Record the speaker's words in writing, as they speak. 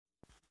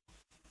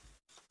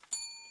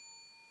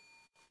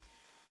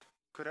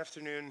Good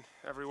afternoon,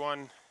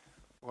 everyone.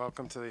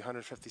 Welcome to the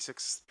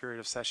 156th period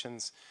of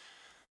sessions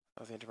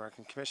of the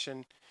Inter-American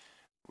Commission.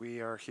 We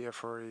are here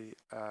for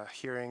a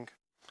hearing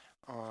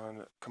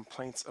on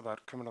complaints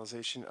about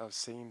criminalization of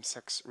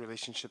same-sex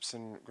relationships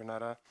in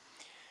Grenada.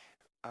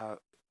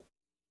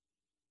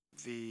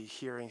 The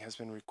hearing has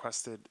been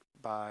requested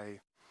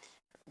by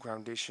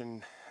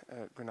Groundation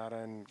Grenada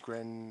and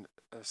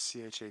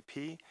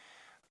GrenCHAP.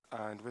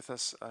 And with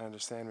us, I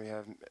understand we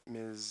have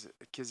Ms.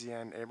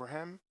 Kizian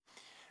Abraham,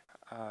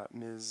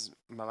 Ms.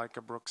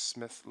 Malika Brooks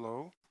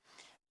Smith-Lowe,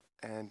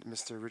 and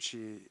Mr.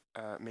 Richie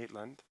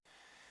Maitland.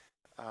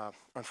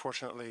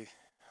 Unfortunately,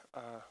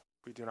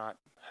 we do not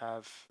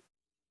have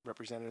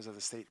representatives of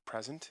the state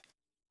present,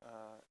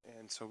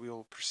 and so we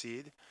will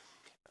proceed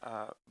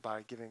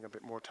by giving a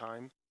bit more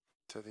time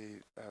to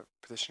the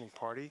petitioning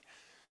party,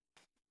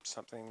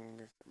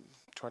 something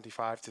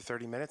 25 to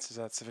 30 minutes. Is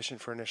that sufficient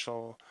for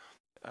initial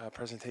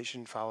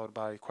presentation followed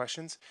by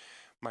questions?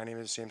 My name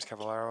is James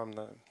Cavallaro. I'm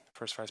the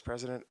first vice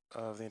president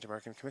of the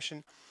Inter-American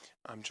Commission.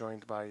 I'm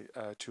joined by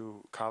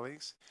two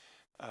colleagues,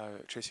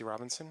 Tracy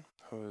Robinson,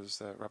 who is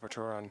the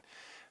rapporteur on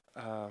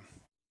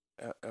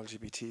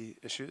LGBT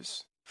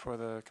issues for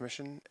the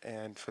Commission,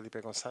 and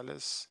Felipe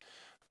Gonzalez,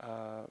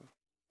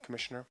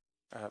 Commissioner.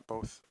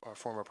 Both are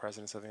former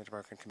presidents of the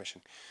Inter-American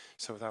Commission.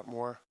 So without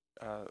more,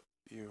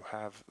 you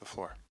have the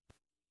floor.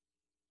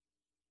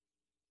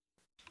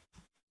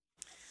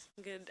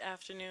 Good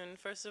afternoon.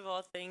 First of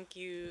all, thank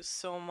you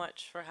so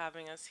much for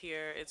having us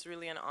here. It's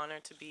really an honor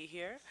to be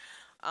here.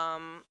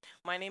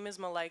 My name is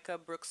Malika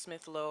Brooks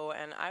Smith-Lowe,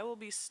 and I will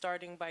be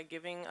starting by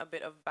giving a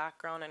bit of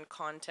background and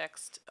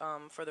context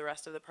for the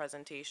rest of the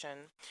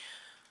presentation.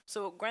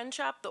 So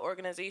GrenCHAP, the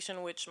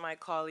organization which my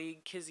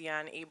colleague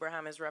Kizian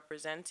Abraham is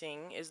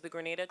representing, is the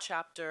Grenada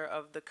chapter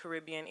of the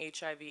Caribbean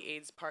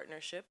HIV/AIDS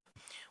Partnership,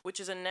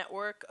 which is a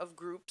network of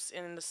groups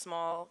in the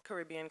small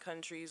Caribbean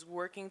countries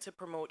working to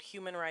promote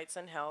human rights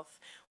and health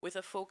with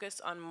a focus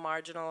on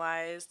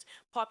marginalized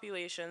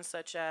populations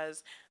such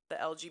as the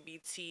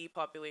LGBT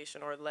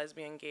population, or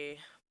lesbian, gay,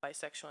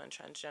 bisexual, and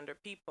transgender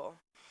people.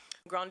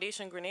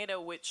 Groundation Grenada,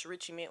 which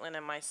Richie Maitland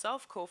and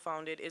myself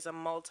co-founded, is a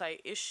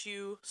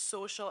multi-issue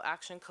social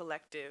action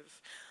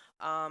collective.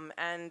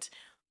 And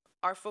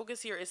our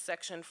focus here is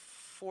section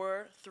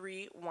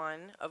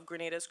 431 of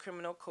Grenada's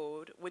criminal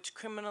code, which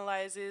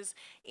criminalizes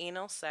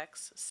anal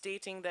sex,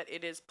 stating that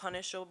it is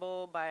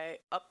punishable by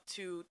up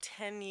to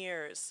 10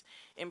 years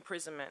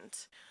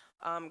imprisonment.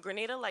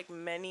 Grenada, like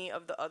many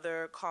of the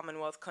other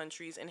Commonwealth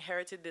countries,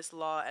 inherited this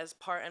law as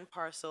part and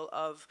parcel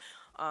of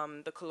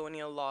the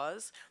colonial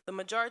laws. The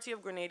majority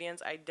of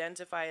Grenadians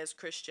identify as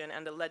Christian,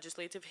 and the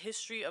legislative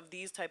history of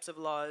these types of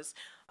laws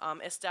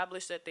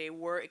established that they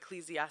were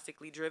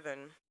ecclesiastically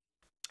driven.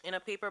 In a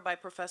paper by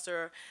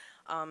Professor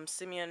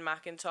Simeon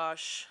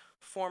McIntosh,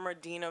 former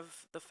Dean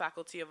of the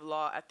Faculty of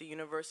Law at the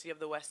University of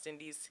the West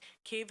Indies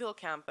Cave Hill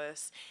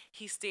campus,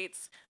 he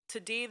states,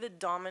 "Today the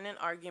dominant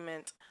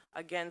argument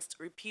against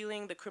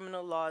repealing the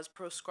criminal laws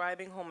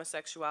proscribing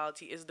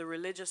homosexuality is the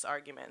religious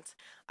argument,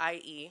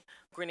 i.e.,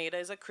 Grenada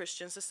is a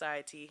Christian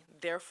society,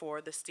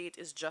 therefore the state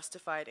is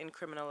justified in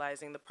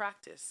criminalizing the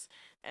practice,"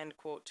 end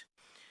quote.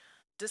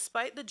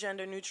 Despite the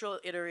gender-neutral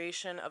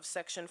iteration of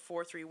Section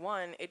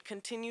 431, it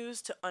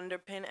continues to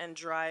underpin and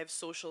drive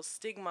social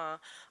stigma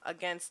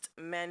against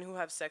men who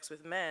have sex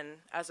with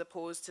men, as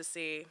opposed to,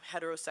 say,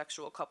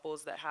 heterosexual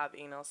couples that have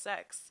anal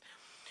sex.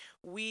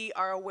 We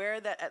are aware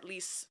that at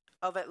least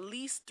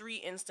 3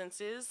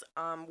 instances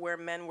where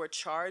men were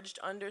charged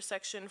under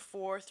Section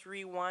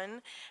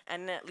 431,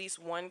 and in at least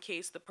one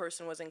case the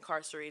person was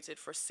incarcerated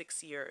for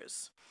 6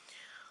 years.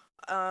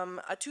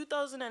 A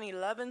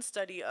 2011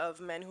 study of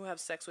men who have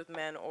sex with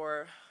men,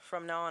 or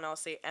from now on I'll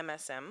say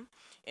MSM,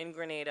 in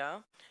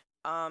Grenada,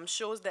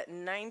 shows that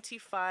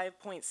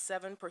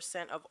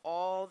 95.7% of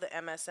all the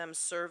MSM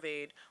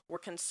surveyed were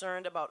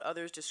concerned about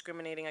others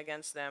discriminating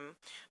against them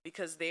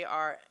because they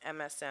are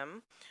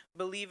MSM,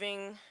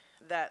 believing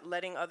that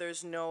letting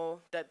others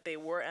know that they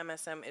were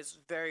MSM is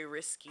very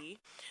risky.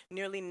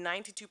 Nearly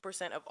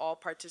 92% of all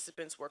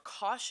participants were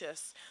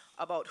cautious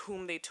about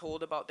whom they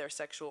told about their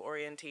sexual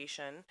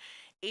orientation.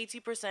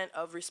 80%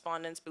 of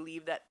respondents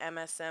believe that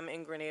MSM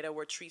in Grenada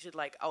were treated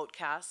like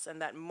outcasts,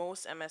 and that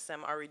most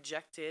MSM are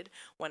rejected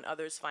when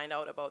others find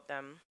out about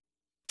them.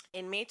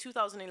 In May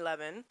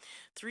 2011,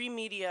 3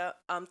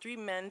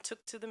 men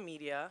took to the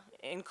media,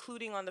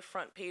 including on the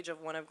front page of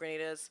one of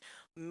Grenada's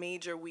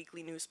major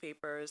weekly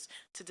newspapers,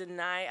 to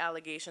deny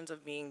allegations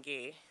of being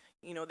gay.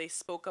 You know, they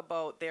spoke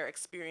about their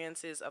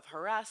experiences of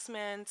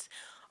harassment,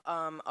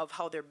 of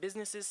how their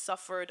businesses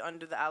suffered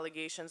under the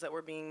allegations that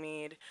were being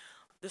made.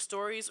 The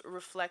stories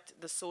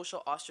reflect the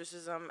social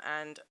ostracism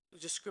and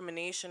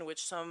discrimination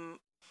which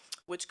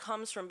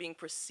comes from being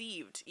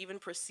even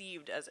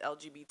perceived as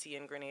LGBT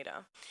in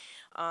Grenada.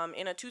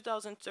 In a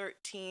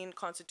 2013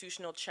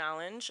 constitutional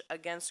challenge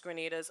against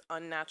Grenada's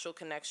unnatural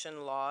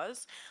connection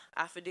laws,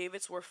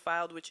 Affidavits were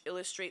filed which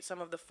illustrate some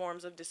of the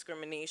forms of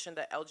discrimination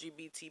that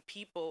LGBT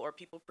people or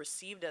people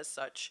perceived as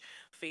such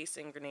face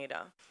in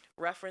Grenada.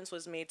 Reference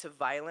was made to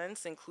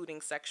violence, including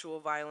sexual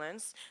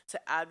violence, to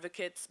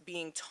advocates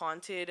being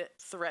taunted,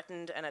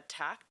 threatened, and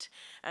attacked,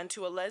 and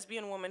to a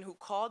lesbian woman who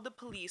called the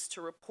police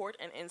to report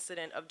an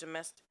incident of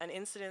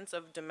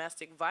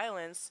domestic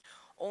violence,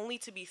 only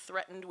to be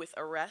threatened with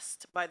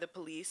arrest by the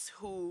police,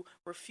 who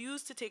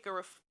refused to take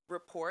a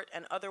report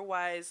and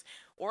otherwise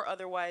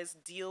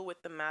deal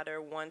with the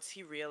matter once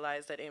he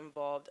realized that it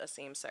involved a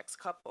same-sex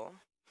couple.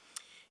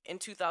 In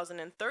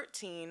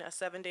 2013, a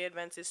Seventh-day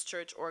Adventist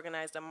church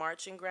organized a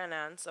march in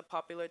Grand-Anse, a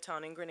popular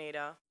town in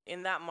Grenada.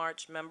 In that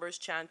march, members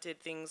chanted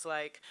things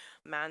like,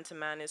 "Man to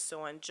man is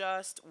so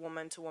unjust,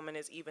 woman to woman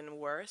is even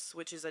worse,"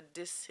 which is a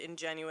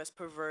disingenuous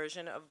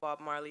perversion of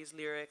Bob Marley's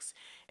lyrics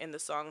in the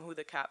song Who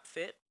the Cap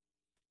Fit.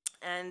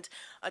 And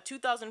a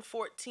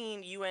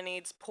 2014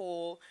 UNAIDS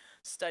poll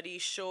study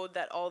showed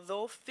that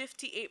although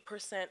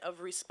 58% of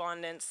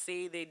respondents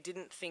say they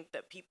didn't think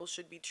that people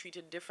should be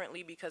treated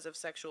differently because of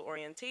sexual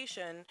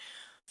orientation,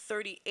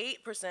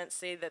 38%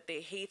 say that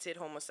they hated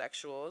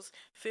homosexuals,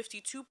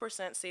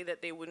 52% say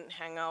that they wouldn't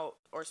hang out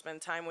or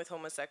spend time with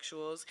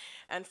homosexuals,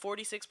 and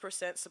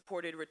 46%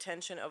 supported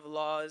retention of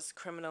laws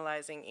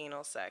criminalizing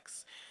anal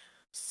sex.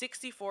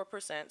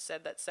 64%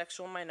 said that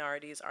sexual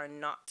minorities are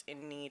not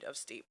in need of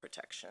state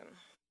protection.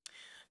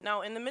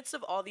 Now, in the midst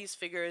of all these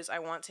figures, I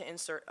want to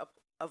insert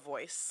a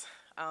voice,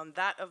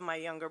 that of my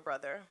younger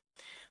brother,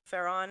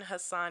 Farhan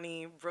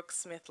Hassani Brooks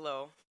Smith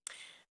Lowe.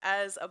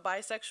 As a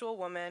bisexual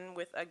woman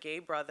with a gay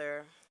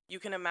brother, you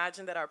can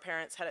imagine that our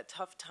parents had a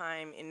tough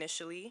time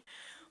initially,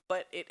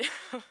 but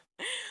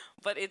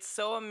but it's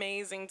so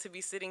amazing to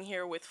be sitting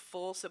here with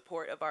full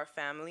support of our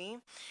family.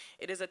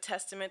 It is a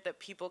testament that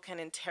people can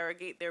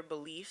interrogate their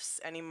beliefs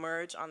and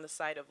emerge on the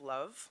side of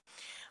love.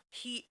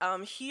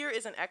 Here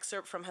is an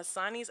excerpt from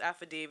Hassani's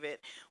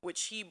affidavit,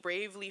 which he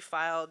bravely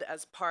filed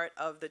as part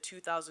of the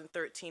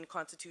 2013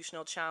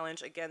 constitutional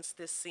challenge against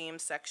this same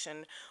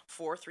section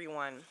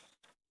 431.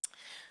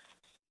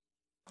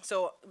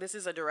 So this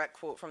is a direct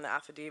quote from the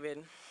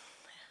affidavit.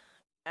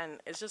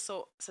 And it's just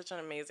such an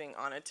amazing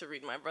honor to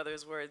read my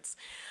brother's words.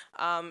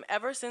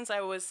 Ever since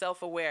I was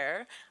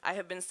self-aware, I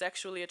have been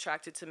sexually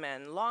attracted to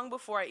men, long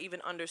before I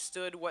even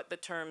understood what the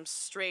terms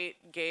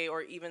straight, gay,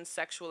 or even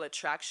sexual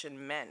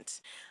attraction meant.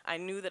 I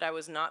knew that I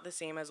was not the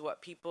same as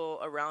what people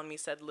around me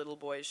said little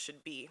boys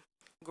should be.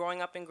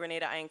 Growing up in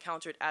Grenada, I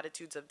encountered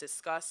attitudes of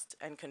disgust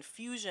and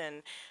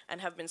confusion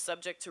and have been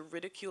subject to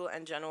ridicule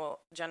and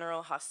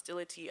general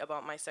hostility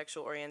about my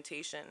sexual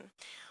orientation.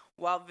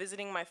 While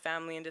visiting my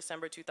family in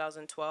December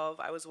 2012,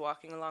 I was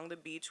walking along the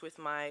beach with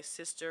my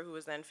sister, who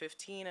was then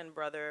 15, and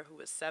brother, who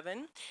was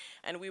 7,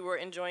 and we were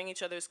enjoying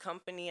each other's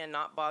company and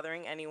not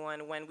bothering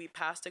anyone when we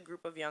passed a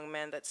group of young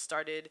men that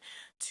started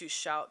to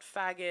shout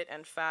faggot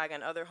and fag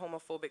and other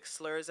homophobic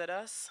slurs at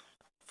us.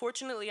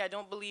 Fortunately, I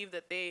don't believe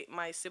that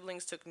my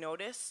siblings took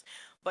notice,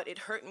 but it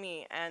hurt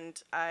me,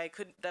 and I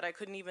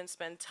couldn't even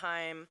spend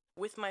time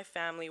with my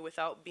family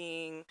without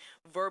being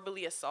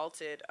verbally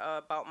assaulted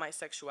about my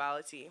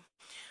sexuality.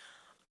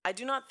 I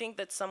do not think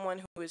that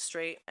someone who is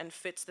straight and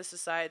fits the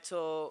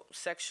societal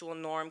sexual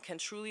norm can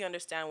truly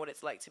understand what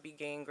it's like to be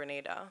gay in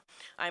Grenada.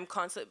 I am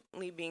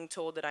constantly being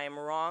told that I am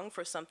wrong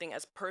for something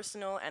as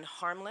personal and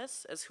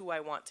harmless as who I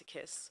want to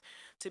kiss.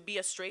 To be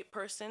a straight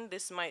person,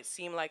 this might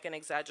seem like an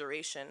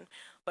exaggeration,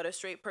 but a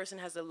straight person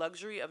has the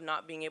luxury of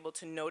not being able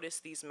to notice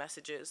these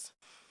messages.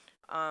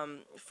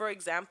 For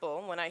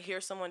example, when I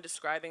hear someone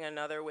describing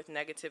another with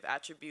negative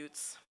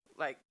attributes,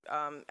 like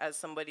as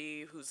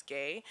somebody who's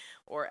gay,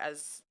 or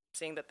as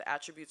saying that the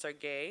attributes are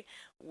gay,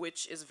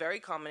 which is very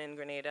common in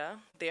Grenada,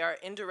 they are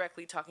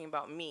indirectly talking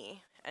about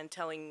me and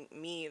telling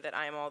me that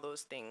I am all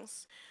those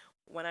things.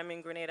 When I'm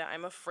in Grenada,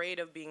 I'm afraid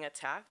of being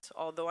attacked.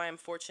 Although I am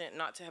fortunate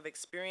not to have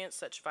experienced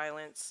such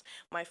violence,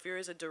 my fear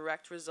is a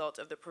direct result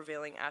of the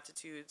prevailing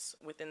attitudes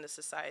within the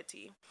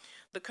society.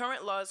 The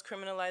current laws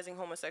criminalizing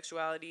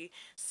homosexuality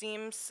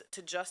seems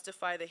to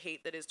justify the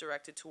hate that is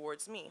directed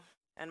towards me,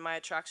 and my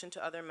attraction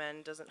to other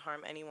men doesn't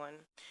harm anyone.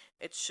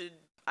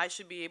 I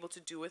should be able to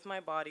do with my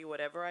body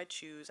whatever I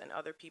choose, and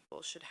other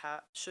people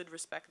should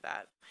respect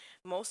that.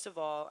 Most of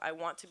all, I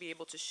want to be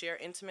able to share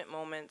intimate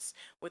moments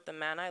with the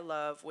man I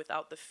love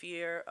without the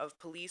fear of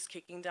police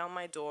kicking down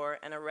my door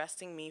and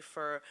arresting me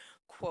for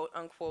quote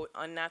unquote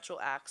unnatural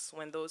acts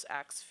when those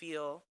acts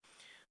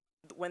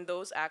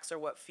are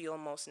what feel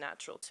most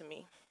natural to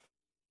me.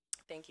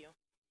 Thank you.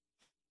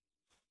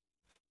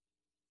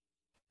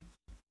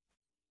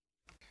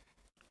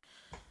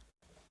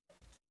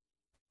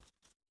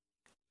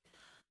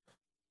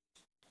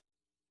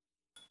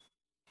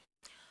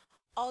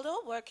 Although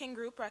working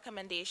group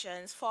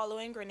recommendations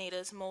following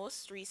Grenada's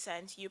most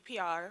recent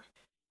UPR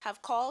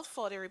have called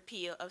for the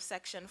repeal of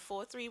Section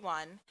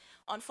 431,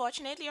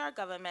 unfortunately our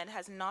government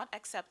has not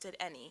accepted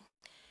any.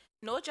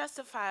 No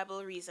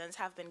justifiable reasons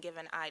have been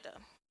given either.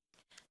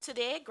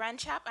 Today,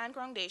 GrenCHAP and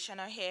Groundation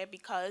are here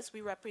because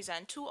we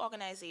represent two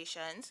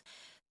organizations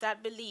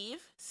that believe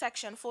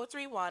Section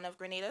 431 of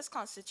Grenada's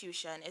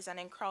Constitution is an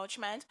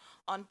encroachment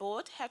on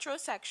both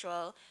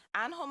heterosexual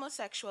and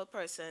homosexual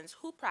persons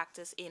who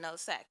practice anal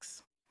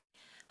sex.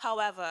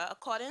 However,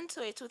 according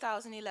to a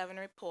 2011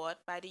 report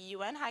by the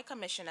UN High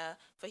Commissioner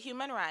for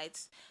Human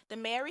Rights, the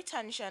mere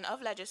retention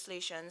of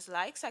legislations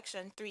like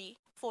Section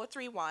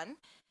 431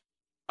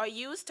 are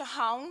used to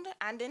hound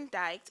and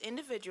indict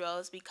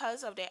individuals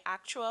because of their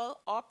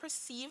actual or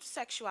perceived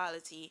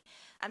sexuality,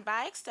 and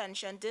by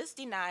extension, this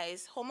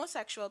denies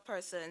homosexual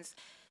persons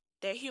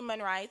their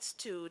human rights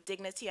to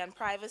dignity and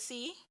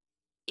privacy,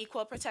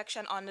 equal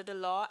protection under the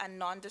law and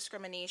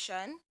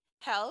non-discrimination,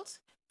 health,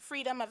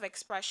 freedom of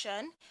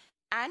expression,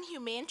 and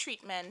humane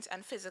treatment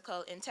and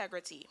physical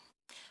integrity.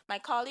 My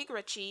colleague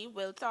Richie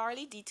will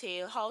thoroughly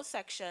detail how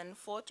Section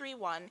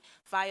 431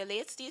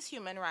 violates these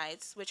human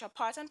rights, which are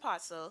part and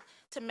parcel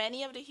to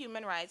many of the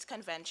human rights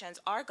conventions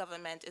our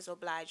government is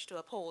obliged to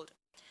uphold.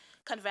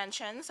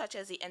 Conventions such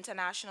as the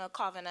International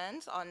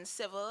Covenant on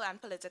Civil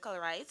and Political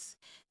Rights,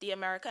 the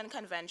American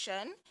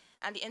Convention,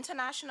 and the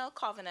International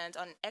Covenant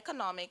on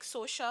Economic,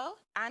 Social,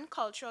 and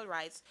Cultural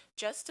Rights,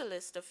 just to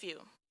list a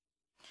few.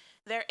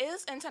 There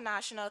is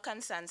international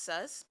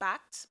consensus,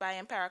 backed by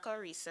empirical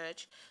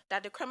research,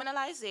 that the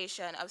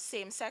criminalization of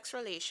same-sex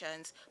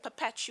relations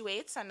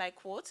perpetuates, and I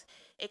quote,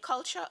 a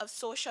culture of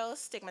social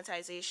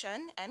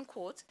stigmatization, end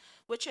quote,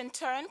 which in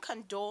turn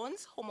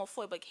condones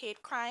homophobic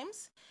hate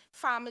crimes,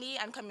 family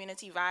and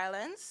community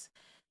violence,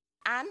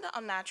 and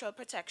unnatural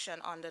protection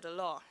under the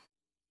law.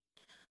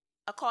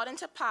 According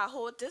to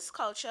PAHO, this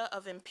culture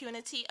of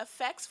impunity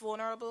affects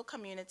vulnerable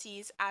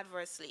communities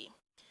adversely,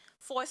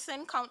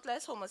 forcing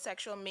countless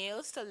homosexual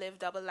males to live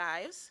double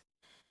lives,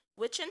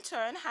 which in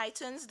turn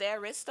heightens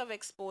their risk of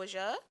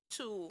exposure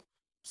to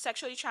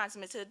sexually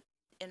transmitted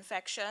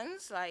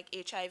infections like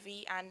HIV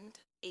and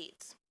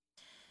AIDS.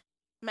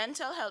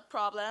 Mental health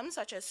problems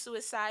such as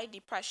suicide,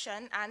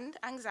 depression, and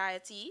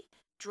anxiety,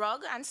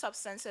 drug and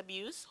substance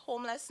abuse,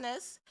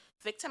 homelessness,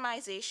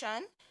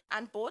 victimization,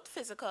 and both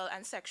physical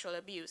and sexual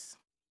abuse.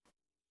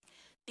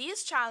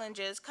 These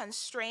challenges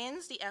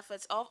constrains the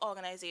efforts of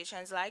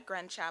organizations like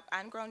GrenCHAP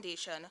and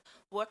Groundation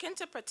working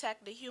to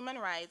protect the human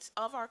rights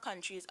of our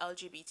country's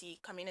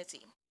LGBT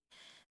community,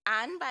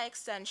 and by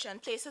extension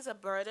places a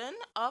burden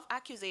of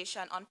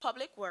accusation on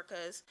public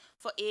workers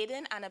for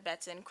aiding and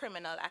abetting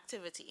criminal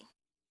activity.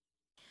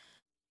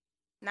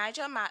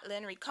 Nigel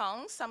Matlin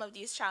recounts some of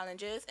these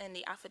challenges in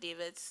the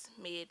affidavits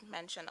made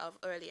mention of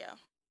earlier.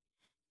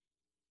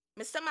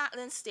 Mr.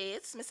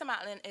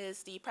 Matlin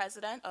is the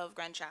president of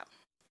GrenCHAP.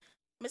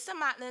 Mr.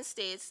 Matlin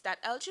states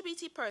that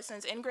LGBT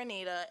persons in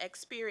Grenada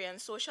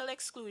experience social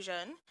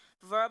exclusion,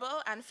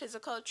 verbal and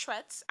physical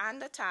threats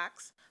and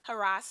attacks,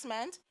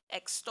 harassment,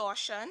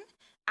 extortion,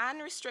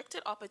 and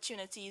restricted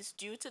opportunities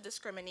due to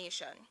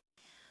discrimination.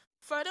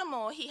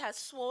 Furthermore, he has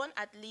sworn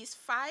at least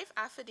 5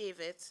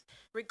 affidavits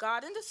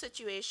regarding the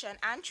situation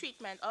and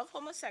treatment of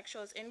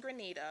homosexuals in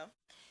Grenada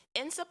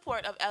in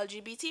support of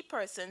LGBT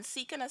persons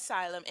seeking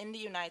asylum in the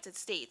United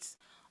States,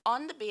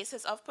 on the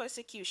basis of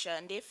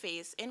persecution they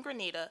face in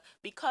Grenada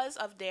because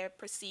of their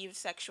perceived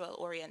sexual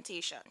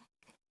orientation.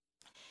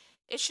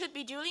 It should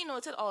be duly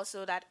noted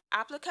also that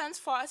applicants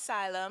for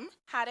asylum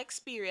had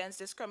experienced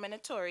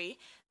discriminatory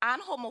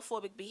and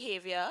homophobic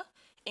behavior,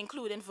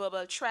 including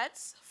verbal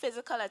threats,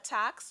 physical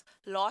attacks,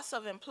 loss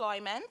of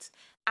employment,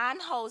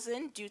 and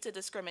housing due to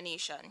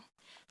discrimination.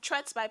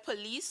 Threats by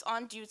police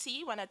on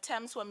duty when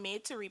attempts were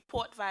made to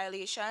report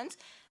violations,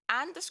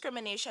 and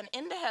discrimination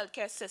in the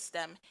healthcare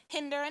system,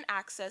 hindering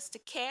access to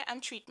care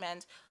and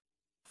treatment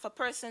for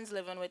persons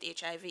living with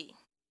HIV.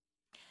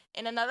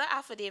 In another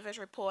affidavit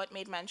report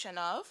made mention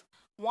of,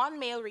 one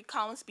male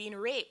recounts being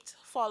raped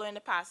following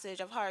the passage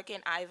of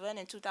Hurricane Ivan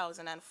in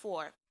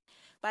 2004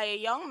 by a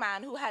young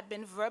man who had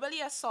been verbally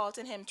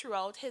assaulting him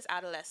throughout his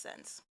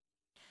adolescence,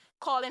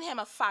 calling him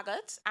a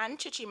faggot and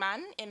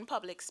chichiman in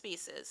public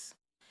spaces.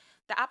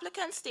 The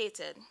applicant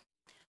stated,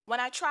 "When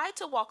I tried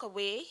to walk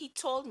away, he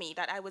told me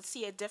that I would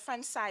see a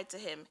different side to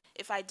him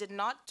if I did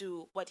not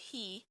do what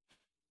he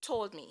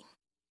told me.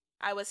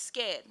 I was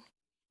scared.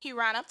 He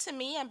ran up to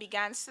me and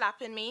began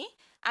slapping me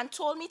and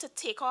told me to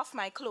take off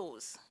my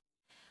clothes.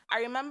 I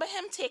remember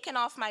him taking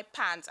off my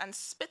pants and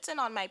spitting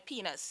on my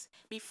penis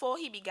before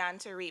he began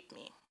to rape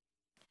me."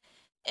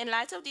 In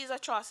light of these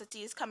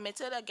atrocities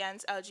committed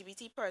against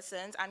LGBT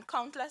persons and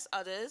countless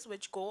others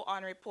which go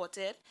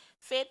unreported,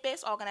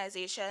 faith-based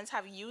organizations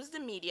have used the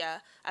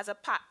media as a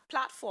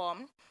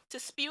platform to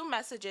spew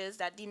messages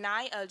that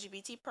deny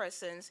LGBT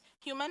persons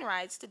human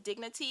rights to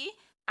dignity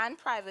and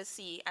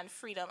privacy and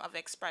freedom of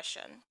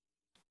expression.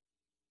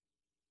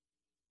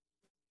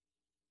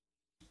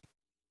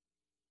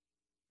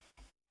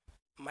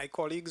 My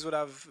colleagues would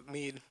have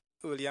made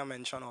earlier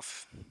mention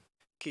of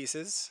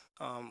cases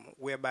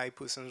whereby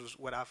persons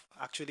would have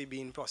actually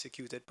been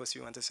prosecuted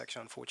pursuant to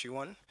Section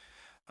 431.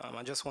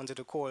 I just wanted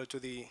to call to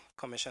the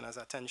Commissioner's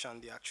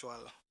attention the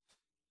actual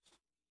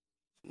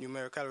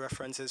numerical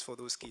references for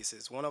those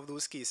cases. One of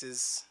those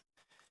cases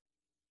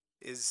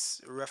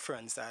is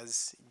referenced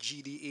as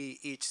GDA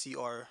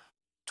HCR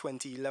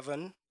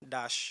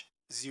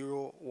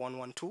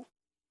 2011-0112.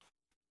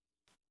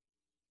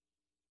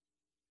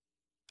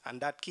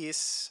 And that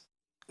case,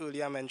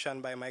 earlier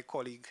mentioned by my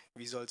colleague,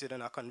 resulted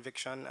in a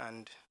conviction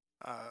and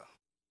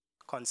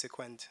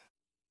consequent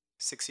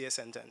 6-year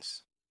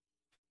sentence.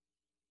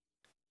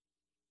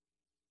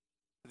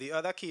 The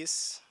other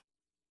case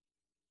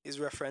is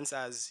referenced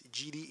as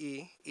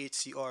GDA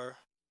HCR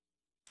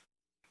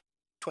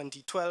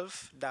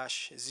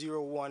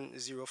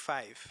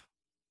 2012-0105.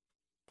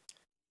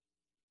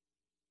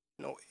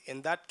 Now,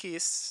 in that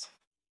case,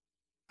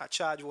 a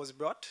charge was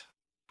brought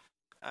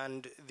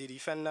and the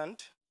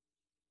defendant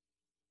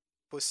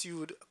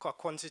pursued a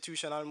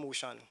constitutional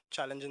motion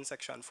challenging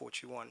Section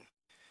 431.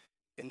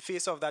 In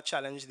face of that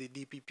challenge, the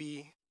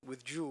DPP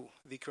withdrew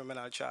the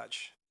criminal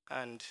charge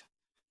and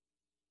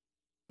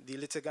the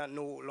litigant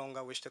no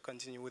longer wished to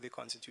continue with the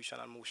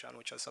constitutional motion,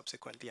 which was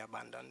subsequently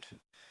abandoned.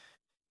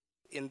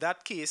 In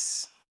that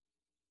case,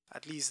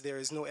 at least there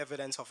is no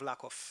evidence of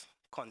lack of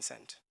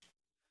consent.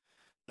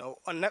 Now,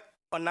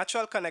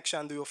 unnatural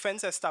connection, the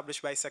offense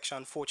established by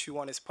Section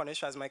 431 is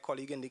punished, as my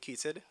colleague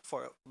indicated,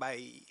 by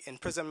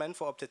imprisonment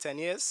for up to 10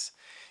 years.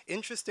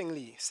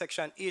 Interestingly,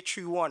 Section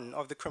 831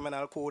 of the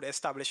Criminal Code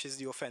establishes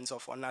the offense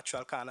of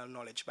unnatural carnal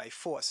knowledge by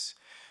force,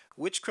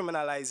 which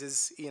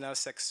criminalizes anal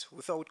sex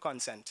without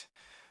consent.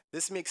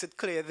 This makes it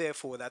clear,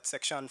 therefore, that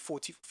Section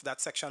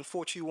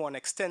 431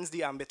 extends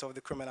the ambit of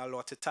the criminal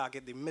law to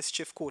target the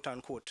mischief,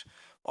 quote-unquote,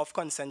 of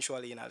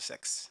consensual anal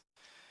sex.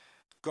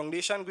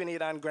 Groundation,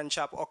 Grenada, and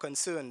GrenCHAP are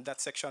concerned that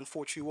Section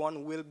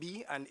 431 will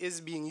be and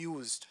is being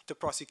used to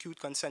prosecute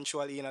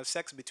consensual anal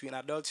sex between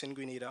adults in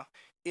Grenada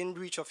in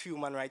breach of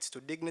human rights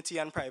to dignity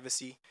and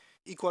privacy,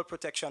 equal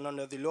protection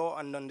under the law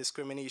and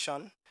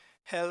non-discrimination,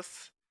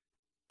 health,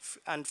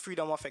 and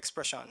freedom of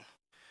expression.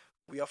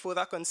 We are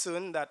further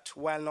concerned that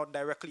while not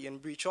directly in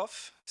breach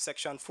of,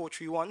 Section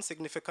 431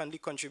 significantly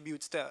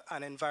contributes to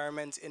an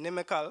environment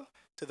inimical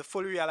to the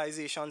full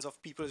realizations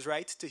of people's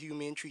right to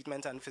humane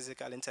treatment and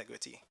physical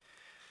integrity.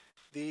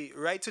 The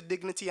right to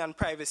dignity and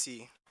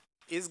privacy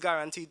is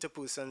guaranteed to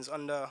persons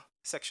under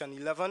Section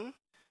 11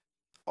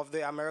 of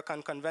the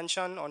American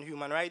Convention on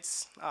Human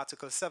Rights,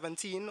 Article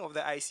 17 of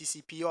the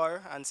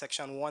ICCPR, and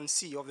Section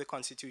 1C of the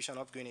Constitution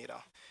of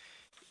Grenada.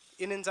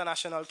 In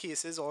international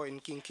cases or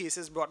in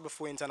cases brought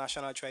before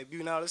international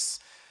tribunals,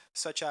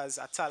 such as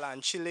Atala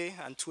and Chile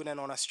and Tunen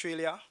on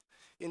Australia,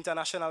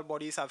 international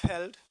bodies have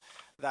held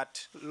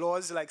that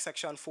laws like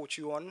Section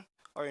 431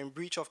 are in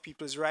breach of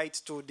people's right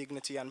to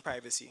dignity and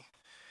privacy.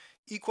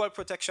 Equal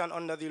protection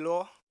under the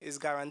law is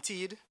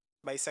guaranteed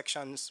by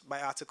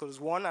Articles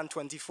 1 and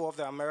 24 of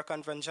the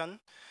American Convention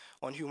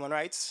on Human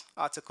Rights,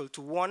 Article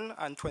 1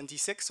 and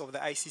 26 of the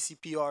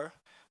ICCPR,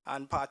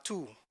 and Part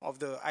 2 of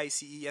the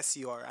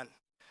ICESCR,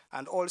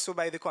 and also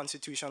by the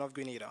Constitution of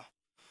Grenada.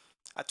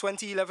 A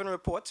 2011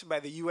 report by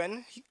the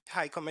UN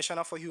High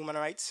Commissioner for Human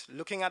Rights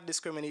looking at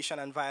discrimination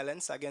and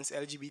violence against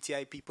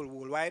LGBTI people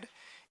worldwide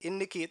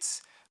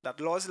indicates that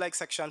laws like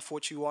Section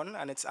 431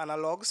 and its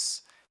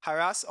analogues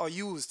harass or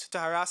used to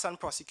harass and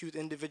prosecute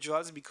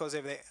individuals because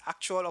of their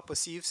actual or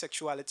perceived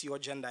sexuality or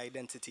gender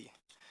identity.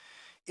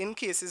 In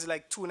cases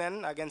like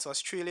Tunen against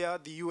Australia,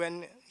 the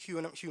UN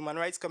Human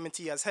Rights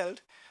Committee has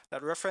held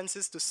that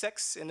references to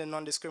sex in the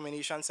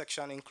non-discrimination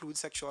section include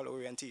sexual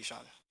orientation.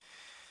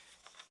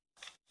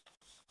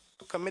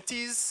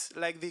 Committees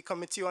like the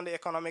Committee on the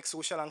Economic,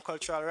 Social, and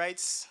Cultural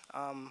Rights,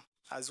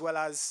 as well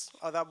as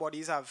other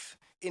bodies, have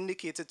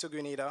indicated to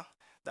Grenada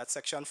that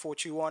Section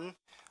 431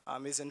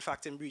 is in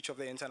fact in breach of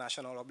the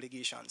international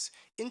obligations.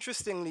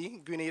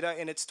 Interestingly, Grenada,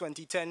 in its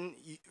 2010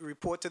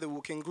 report to the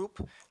working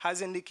group,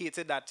 has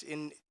indicated that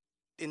in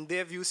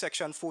their view,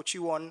 Section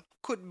 431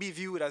 could be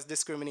viewed as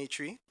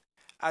discriminatory,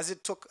 as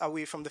it took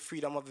away from the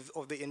freedom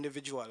of the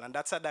individual. And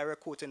that's a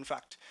direct quote, in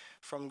fact,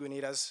 from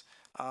Grenada's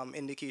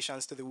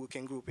indications to the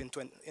working group in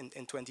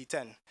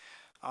 2010.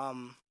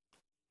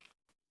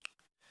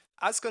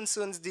 As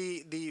concerns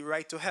the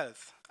right to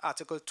health,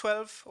 Article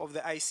 12 of the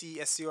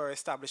ICESCR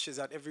establishes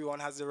that everyone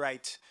has the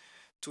right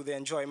to the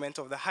enjoyment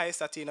of the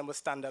highest attainable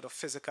standard of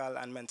physical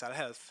and mental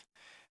health.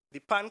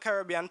 The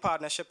Pan-Caribbean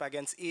Partnership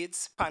Against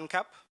AIDS,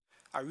 PANCAP,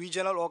 a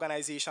regional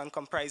organization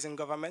comprising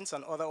governments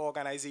and other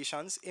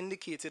organizations,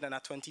 indicated in a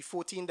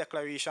 2014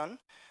 declaration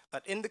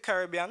that in the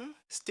Caribbean,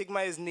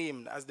 stigma is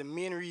named as the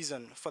main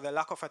reason for the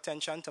lack of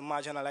attention to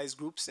marginalized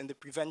groups in the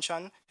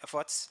prevention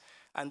efforts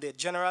and their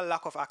general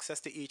lack of access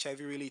to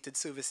HIV-related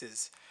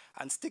services.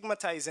 And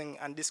stigmatizing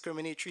and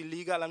discriminatory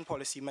legal and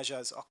policy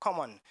measures are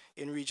common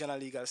in regional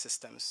legal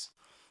systems.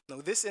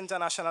 Now, this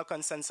international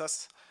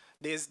consensus,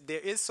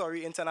 there is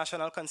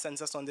international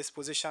consensus on this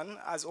position,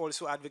 as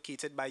also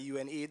advocated by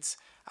UNAIDS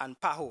and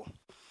PAHO.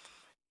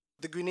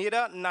 The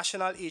Grenada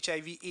National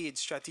HIV/AIDS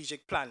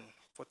Strategic Plan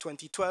for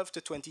 2012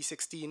 to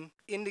 2016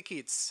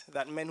 indicates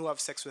that men who have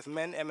sex with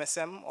men,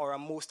 MSM, are a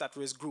most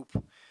at-risk group.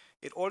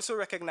 It also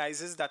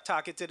recognizes that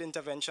targeted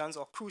interventions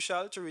are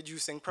crucial to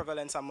reducing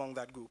prevalence among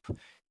that group.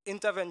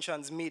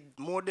 Interventions made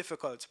more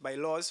difficult by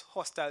laws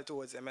hostile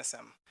towards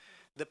MSM.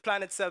 The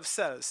plan itself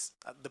says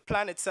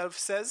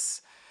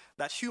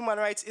that human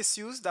rights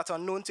issues that are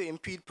known to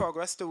impede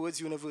progress towards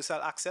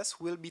universal access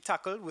will be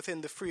tackled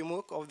within the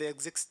framework of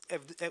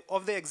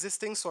the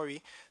existing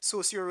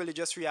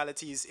socio-religious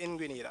realities in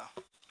Grenada.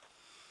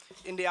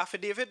 In the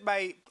affidavit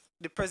by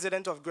the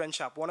president of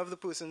GrenCHAP, one of the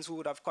persons who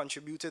would have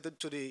contributed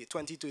to the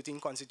 2013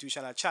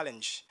 constitutional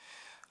challenge,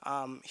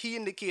 he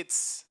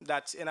indicates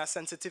that in a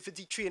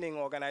sensitivity training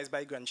organized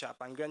by GrenCHAP,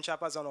 and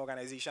GrenCHAP as an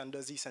organization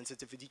does these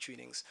sensitivity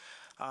trainings,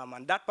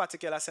 and that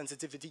particular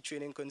sensitivity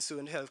training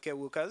concerned healthcare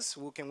workers,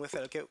 working with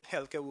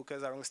healthcare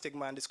workers around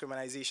stigma and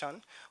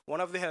discrimination.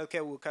 One of the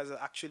healthcare workers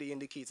actually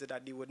indicated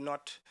that they would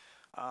not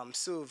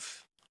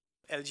serve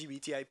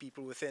LGBTI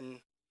people within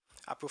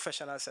a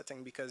professional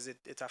setting because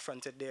it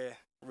affronted their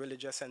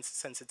religious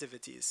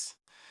sensitivities.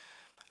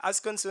 As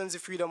concerns the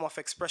freedom of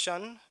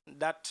expression,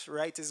 that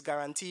right is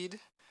guaranteed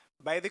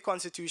by the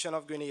Constitution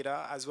of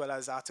Grenada as well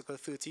as Article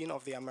 13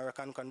 of the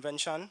American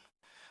Convention.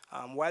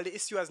 While the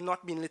issue has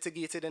not been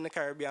litigated in the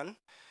Caribbean,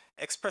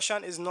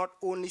 expression is not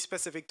only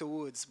specific to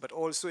words, but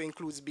also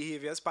includes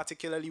behaviors,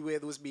 particularly where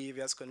those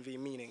behaviors convey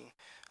meaning.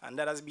 And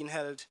that has been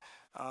held,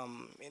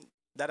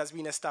 that has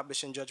been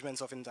established in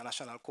judgments of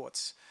international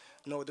courts.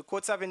 Now, the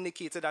courts have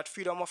indicated that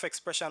freedom of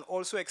expression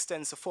also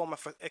extends to form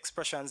of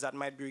expressions that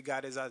might be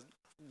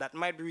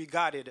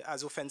regarded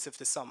as offensive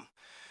to some.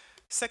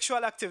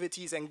 Sexual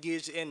activities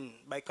engaged in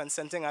by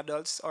consenting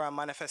adults or a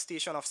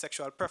manifestation of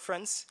sexual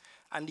preference,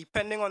 and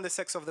depending on the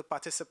sex of the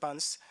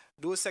participants,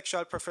 those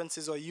sexual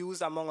preferences are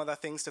used, among other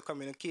things, to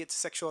communicate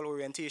sexual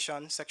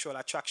orientation, sexual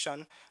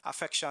attraction,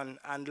 affection,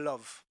 and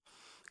love.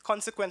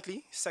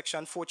 Consequently,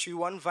 Section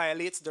 431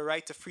 violates the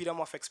right to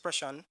freedom of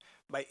expression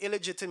by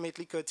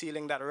illegitimately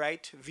curtailing that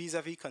right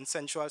vis-a-vis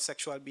consensual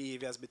sexual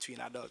behaviors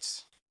between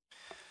adults.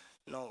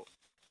 Now,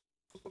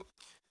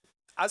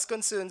 as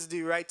concerns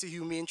the right to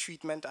humane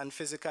treatment and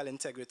physical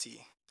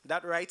integrity,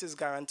 that right is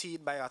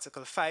guaranteed by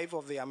Article 5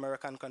 of the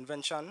American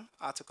Convention,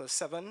 Article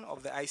 7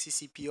 of the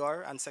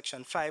ICCPR, and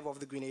Section 5 of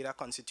the Grenada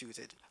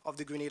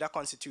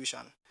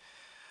Constitution.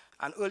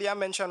 An earlier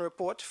mentioned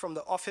report from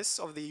the Office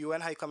of the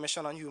UN High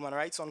Commission on Human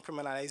Rights on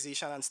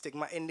Criminalization and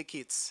Stigma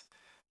indicates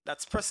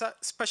that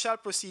special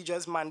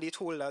procedures mandate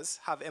holders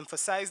have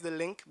emphasized the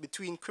link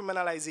between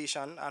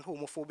criminalization and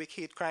homophobic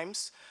hate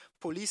crimes,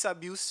 police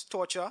abuse,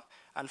 torture,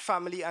 and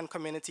family and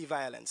community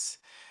violence.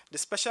 The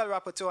Special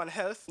Rapporteur on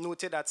Health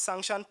noted that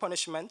sanctioned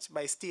punishment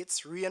by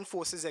states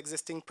reinforces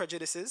existing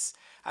prejudices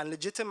and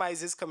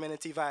legitimizes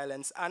community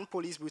violence and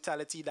police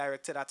brutality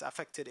directed at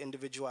affected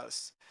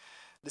individuals.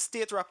 The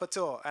State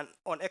Rapporteur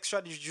on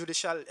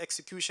Extrajudicial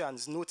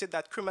Executions noted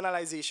that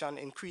criminalization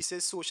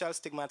increases social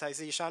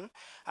stigmatization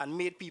and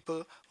made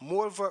people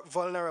more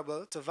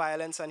vulnerable to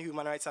violence and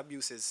human rights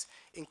abuses,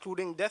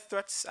 including death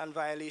threats and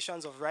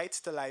violations of rights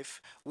to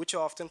life, which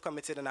are often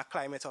committed in a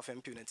climate of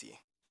impunity.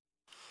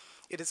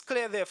 It is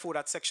clear, therefore,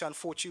 that Section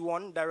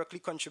 431 directly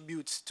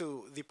contributes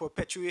to the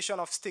perpetuation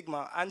of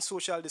stigma and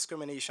social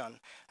discrimination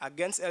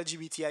against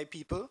LGBTI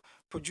people,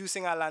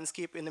 producing a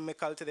landscape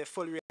inimical to their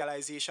full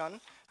realization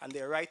and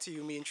their right to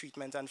humane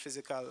treatment and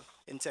physical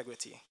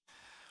integrity.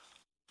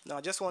 Now,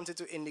 I just wanted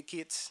to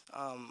indicate,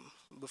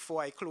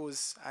 before I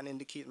close and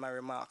indicate my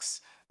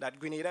remarks, that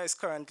Grenada is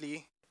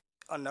currently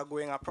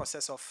undergoing a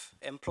process of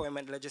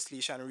employment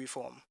legislation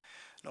reform.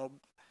 Now,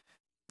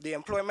 the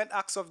Employment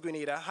Acts of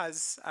Grenada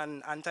has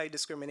an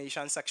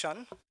anti-discrimination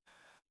section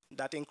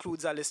that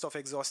includes a list of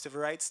exhaustive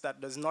rights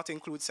that does not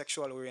include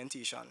sexual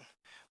orientation.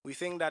 We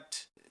think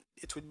that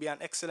it would be an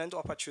excellent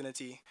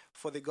opportunity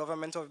for the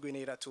government of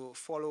Grenada to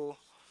follow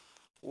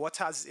what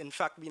has in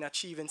fact been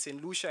achieved in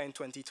St. Lucia in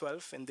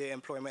 2012 in their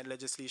employment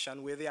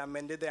legislation, where they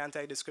amended the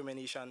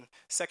anti-discrimination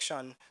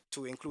section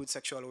to include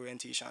sexual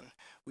orientation.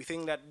 We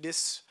think that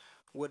this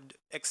would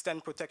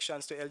extend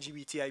protections to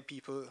LGBTI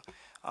people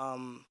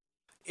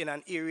in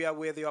an area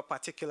where they are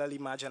particularly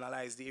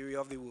marginalized, the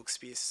area of the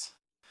workspace.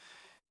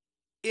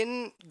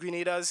 In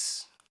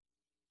Grenada's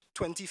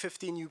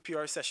 2015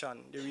 UPR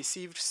session, they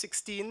received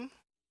 16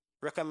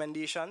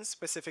 recommendations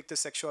specific to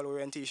sexual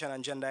orientation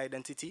and gender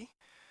identity.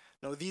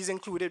 Now, these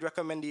included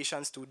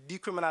recommendations to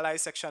decriminalize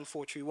Section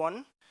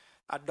 431,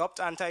 adopt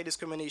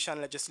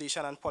anti-discrimination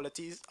legislation and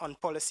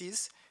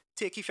policies,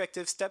 take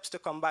effective steps to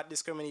combat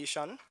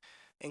discrimination,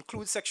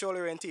 include sexual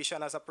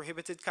orientation as a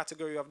prohibited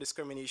category of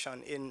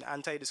discrimination in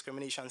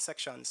anti-discrimination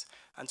sections,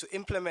 and to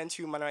implement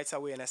human rights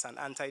awareness and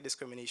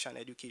anti-discrimination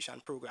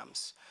education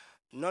programs.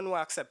 None were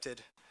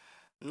accepted,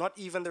 not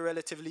even the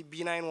relatively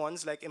benign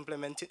ones like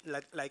implementing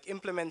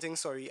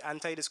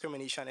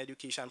anti-discrimination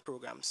education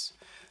programs.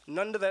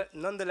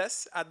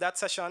 Nonetheless, at that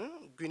session,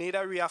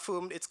 Grenada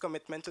reaffirmed its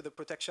commitment to the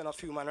protection of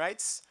human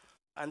rights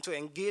and to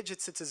engage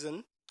its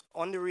citizens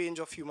on the range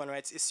of human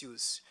rights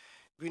issues.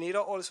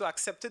 Grenada also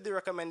accepted the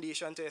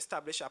recommendation to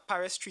establish a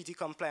Paris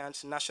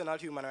Treaty-compliant national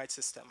human rights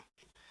system.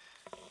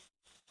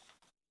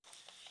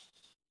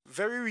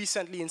 Very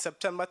recently, in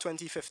September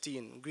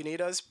 2015,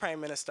 Grenada's Prime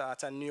Minister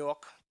at a New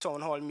York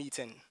town hall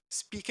meeting,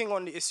 speaking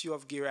on the issue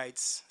of gay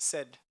rights,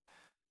 said,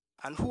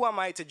 "And who am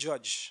I to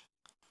judge?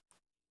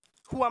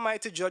 Who am I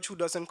to judge who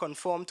doesn't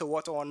conform to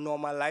what our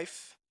normal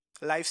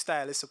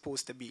lifestyle is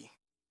supposed to be?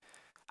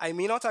 I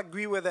may not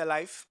agree with their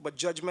life, but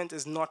judgment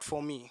is not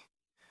for me.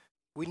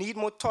 We need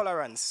more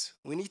tolerance.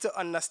 We need to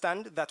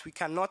understand that we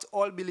cannot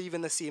all believe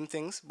in the same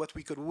things, but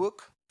we could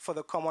work for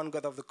the common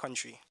good of the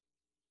country.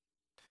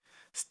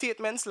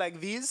 Statements like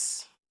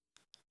these,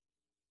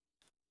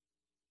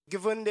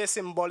 given their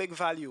symbolic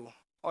value,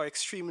 are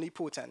extremely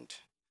potent.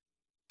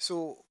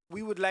 So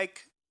we would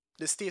like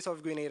the state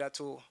of Grenada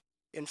to,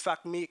 in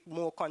fact, make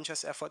more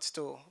conscious efforts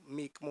to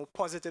make more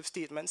positive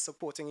statements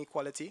supporting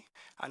equality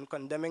and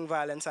condemning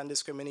violence and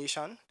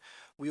discrimination.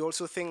 We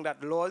also think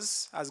that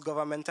laws as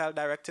governmental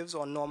directives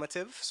are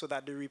normative, so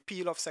that the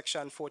repeal of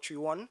Section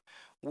 431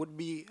 would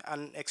be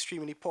an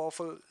extremely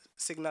powerful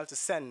signal to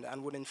send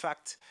and would in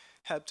fact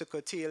help to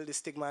curtail the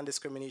stigma and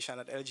discrimination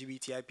that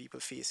LGBTI people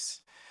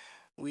face.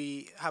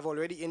 We have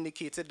already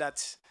indicated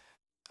that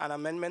an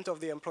amendment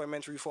of the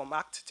Employment Reform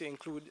Act to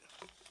include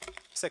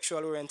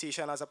sexual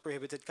orientation as a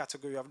prohibited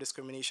category of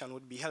discrimination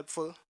would be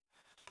helpful.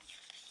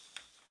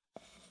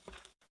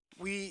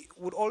 We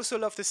would also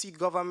love to see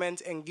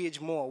government engage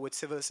more with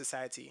civil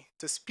society,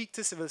 to speak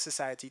to civil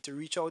society, to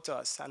reach out to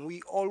us. And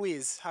we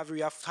always have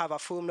a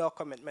firm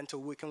commitment to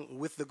working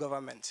with the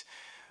government.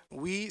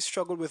 We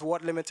struggle with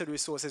what limited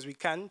resources we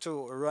can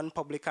to run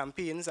public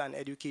campaigns and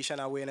education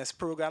awareness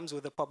programs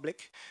with the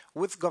public.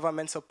 With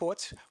government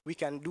support, we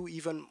can do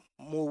even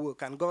more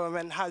work. And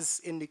government has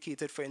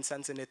indicated, for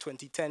instance, in the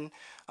 2010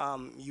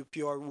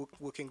 UPR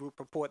working group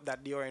report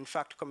that they are in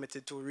fact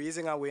committed to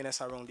raising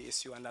awareness around the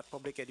issue and that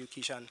public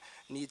education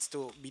needs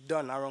to be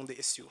done around the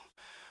issue.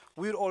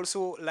 We would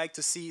also like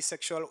to see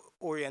sexual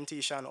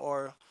orientation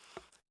or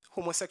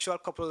homosexual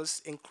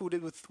couples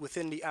included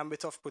within the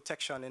ambit of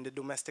protection in the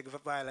Domestic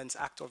Violence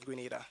Act of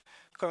Grenada.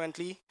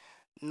 Currently,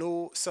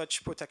 no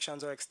such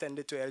protections are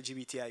extended to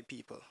LGBTI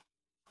people.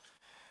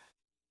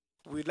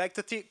 We'd like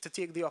to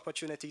take the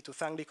opportunity to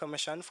thank the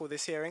Commission for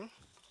this hearing,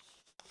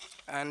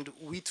 and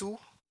we too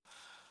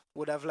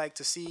would have liked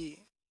to see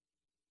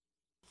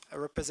a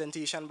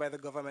representation by the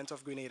government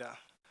of Grenada.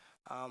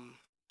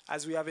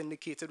 As we have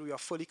indicated, we are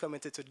fully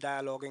committed to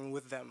dialoguing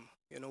with them.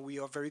 You know, we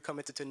are very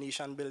committed to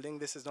nation building.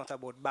 This is not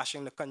about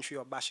bashing the country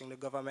or bashing the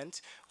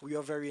government. We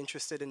are very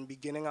interested in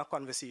beginning a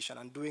conversation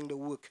and doing the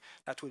work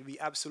that will be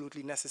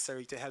absolutely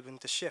necessary to helping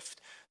to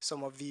shift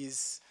some of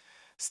these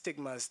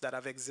stigmas that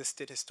have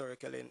existed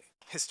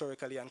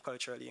historically and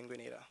culturally in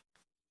Grenada.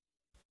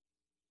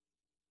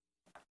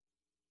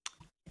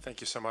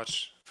 Thank you so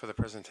much for the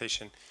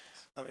presentation.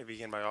 Let me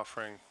begin by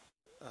offering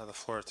the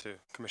floor to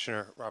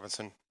Commissioner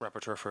Robinson,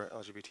 Rapporteur for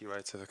LGBT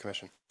Rights of the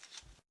Commission.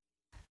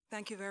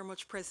 Thank you very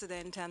much,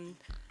 President, and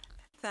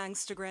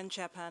thanks to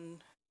GrenCHAP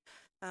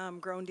and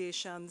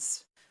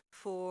Groundations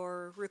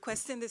for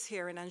requesting this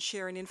hearing and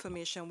sharing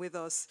information with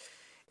us.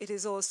 It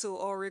is also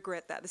our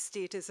regret that the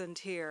state isn't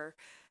here.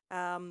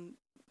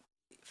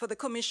 For the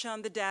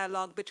Commission, the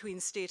dialogue between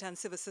state and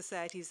civil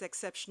society is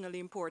exceptionally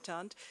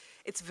important.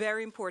 It's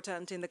very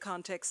important in the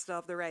context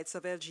of the rights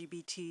of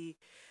LGBTI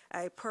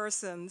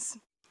persons.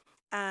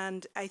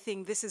 And I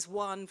think this is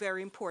one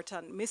very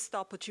important missed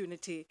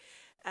opportunity.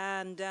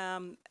 And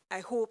I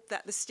hope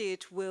that the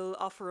state will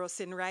offer us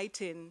in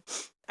writing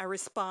a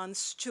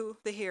response to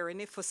the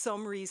hearing if for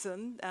some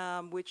reason,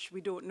 which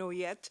we don't know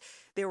yet,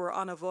 they were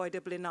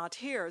unavoidably not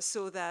here,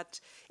 so that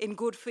in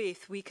good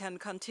faith we can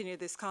continue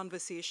this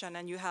conversation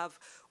and you have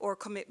our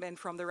commitment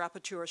from the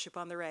Rapporteurship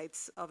on the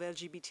Rights of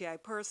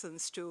LGBTI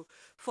persons to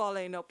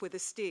following up with the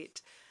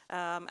state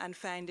and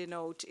finding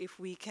out if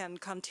we can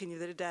continue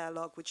the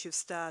dialogue which you've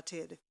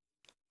started.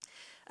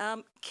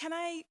 Can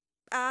I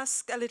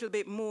ask a little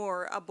bit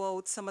more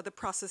about some of the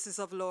processes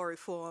of law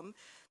reform?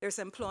 There's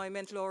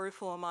employment law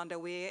reform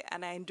underway,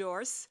 and I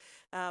endorse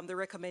the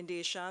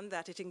recommendation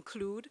that it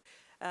include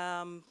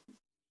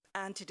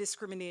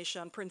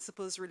anti-discrimination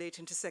principles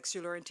relating to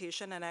sexual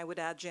orientation, and I would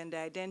add gender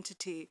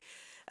identity.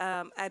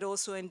 I'd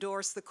also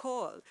endorse the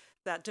call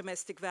that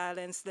domestic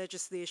violence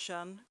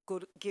legislation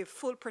could give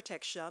full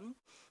protection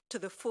to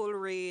the full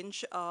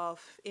range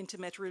of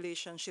intimate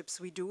relationships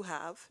we do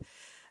have.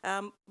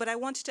 But I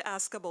wanted to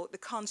ask about the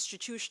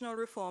constitutional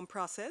reform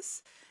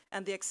process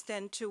and the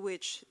extent to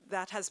which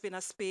that has been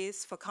a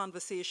space for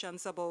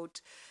conversations about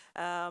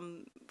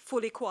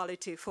full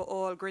equality for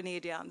all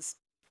Grenadians.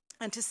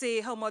 And to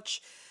say how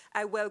much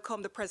I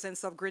welcome the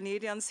presence of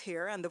Grenadians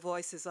here and the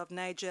voices of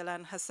Nigel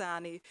and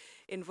Hassani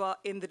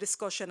in the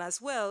discussion,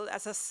 as well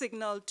as a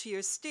signal to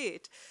your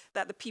state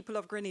that the people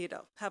of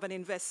Grenada have an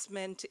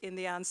investment in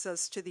the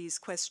answers to these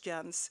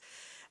questions.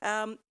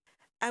 I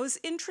was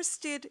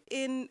interested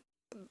in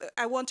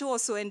I want to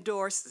also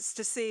endorse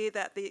to say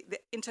that the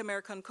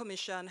Inter-American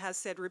Commission has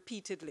said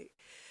repeatedly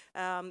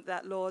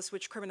that laws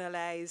which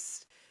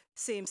criminalize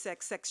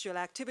same-sex sexual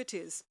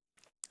activities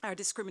are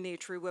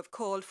discriminatory. We've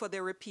called for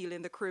their repeal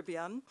in the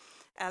Caribbean,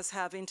 as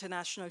have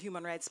international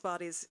human rights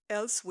bodies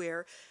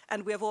elsewhere.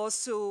 And we have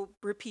also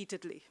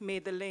repeatedly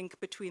made the link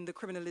between the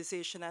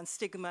criminalization and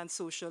stigma and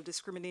social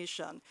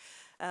discrimination.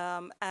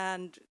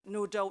 And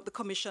no doubt the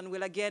Commission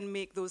will again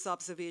make those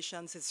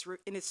observations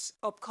in its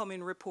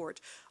upcoming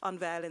report on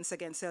violence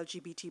against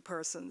LGBT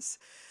persons.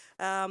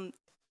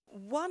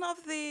 One of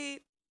the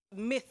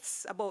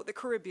myths about the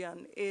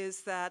Caribbean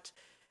is that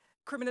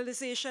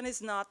criminalization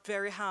is not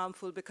very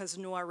harmful because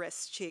no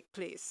arrests take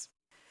place.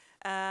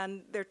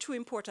 And there are two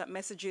important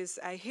messages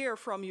I hear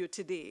from you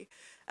today.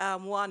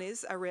 One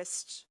is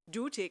arrests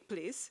do take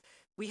place.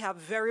 We have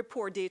very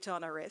poor data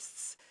on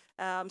arrests.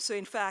 So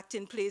in fact,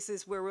 in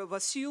places where we've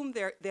assumed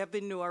there have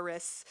been no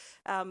arrests,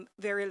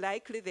 very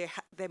likely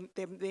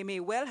they may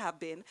well have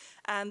been.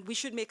 And we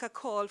should make a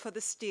call for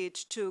the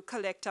state to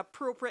collect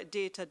appropriate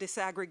data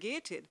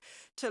disaggregated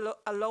to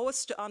allow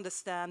us to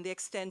understand the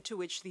extent to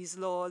which these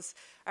laws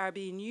are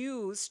being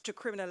used to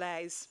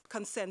criminalize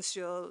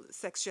consensual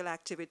sexual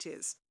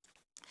activities.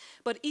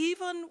 But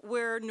even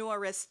where no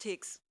arrests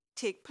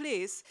take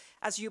place,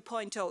 as you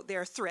point out,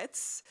 there are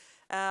threats.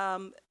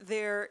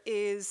 There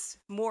is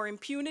more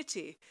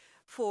impunity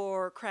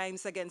for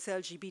crimes against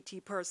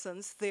LGBT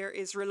persons. There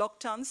is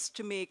reluctance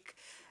to make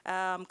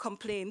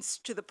complaints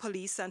to the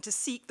police and to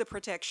seek the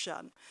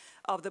protection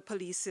of the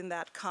police in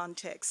that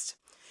context.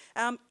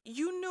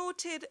 You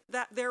noted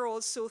that there are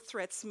also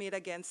threats made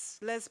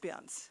against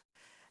lesbians.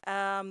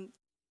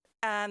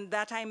 And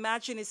that I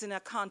imagine is in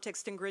a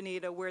context in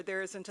Grenada where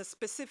there isn't a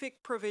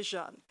specific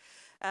provision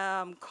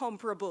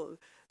comparable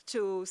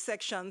to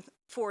Section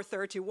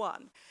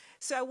 431.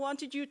 So I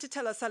wanted you to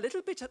tell us a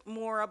little bit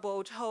more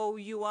about how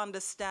you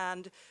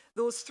understand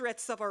those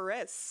threats of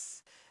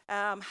arrests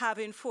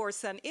having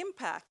force and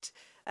impact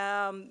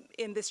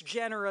in this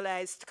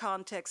generalized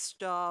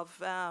context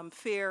of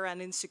fear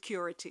and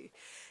insecurity,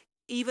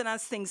 even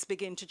as things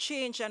begin to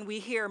change, and we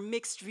hear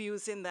mixed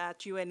views in that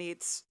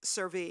UNAIDS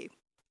survey.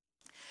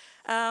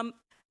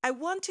 I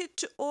wanted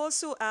to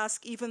also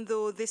ask, even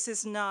though this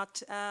is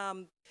not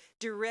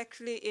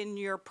directly in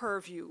your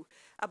purview,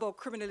 about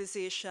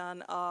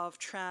criminalization of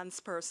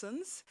trans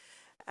persons,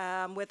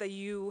 whether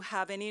you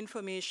have any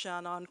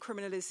information on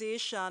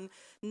criminalization,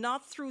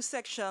 not through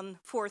Section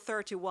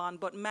 431,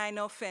 but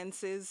minor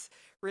offenses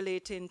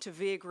relating to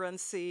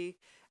vagrancy,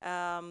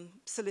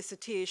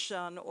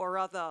 solicitation, or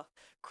other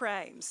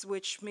crimes,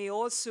 which may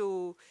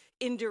also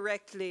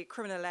indirectly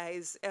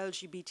criminalize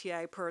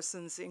LGBTI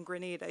persons in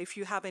Grenada, if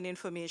you have any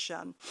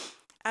information.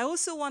 I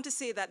also want to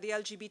say that the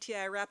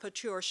LGBTI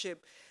rapporteurship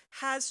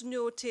has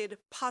noted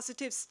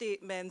positive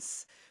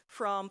statements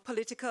from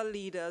political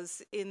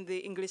leaders in the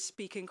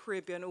English-speaking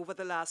Caribbean over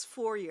the last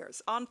 4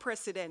 years,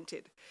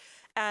 unprecedented,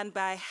 and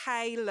by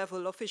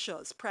high-level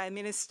officials, prime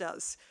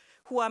ministers.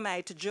 Who am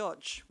I to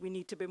judge? We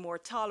need to be more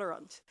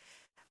tolerant.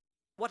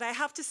 What I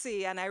have to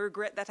say, and I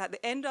regret that at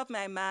the end of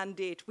my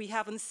mandate, we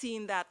haven't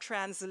seen that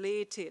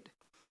translated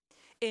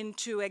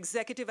into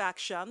executive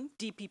action,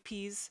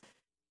 DPPs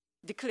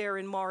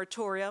declaring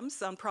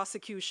moratoriums on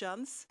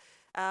prosecutions,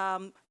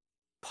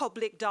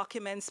 public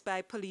documents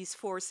by police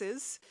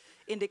forces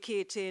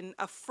indicating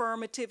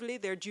affirmatively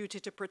their duty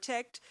to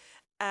protect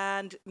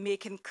and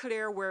making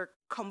clear where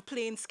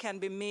complaints can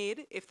be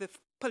made if the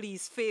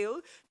police fail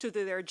to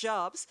do their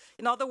jobs.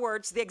 In other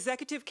words, the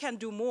executive can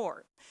do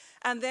more.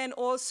 And then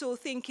also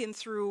thinking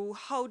through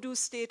how do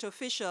state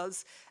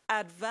officials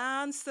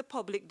advance the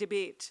public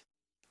debate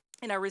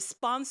in a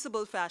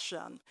responsible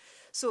fashion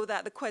so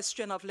that the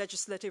question of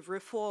legislative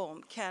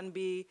reform can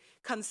be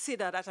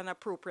considered at an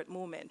appropriate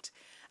moment.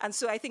 And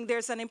so I think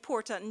there's an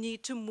important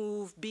need to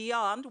move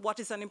beyond what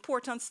is an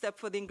important step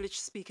for the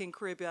English-speaking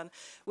Caribbean,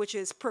 which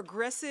is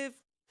progressive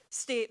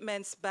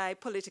statements by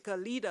political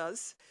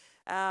leaders,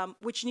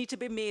 which need to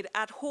be made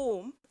at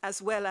home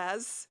as well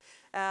as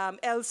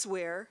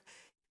elsewhere,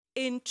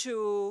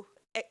 into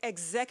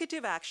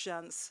executive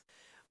actions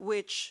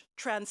which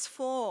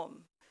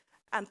transform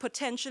and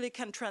potentially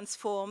can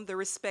transform the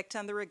respect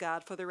and the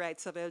regard for the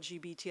rights of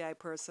LGBTI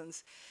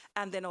persons,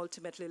 and then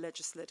ultimately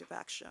legislative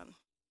action.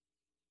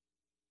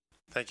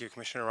 Thank you,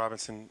 Commissioner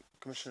Robinson.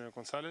 Commissioner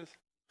Gonzalez?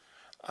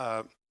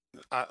 Let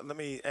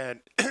me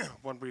add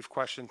one brief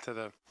question to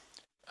the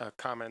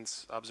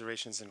comments,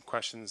 observations, and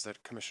questions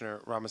that Commissioner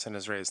Robinson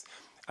has raised.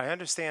 I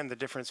understand the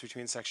difference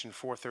between Section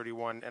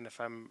 431 and, if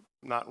I'm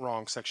not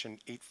wrong, Section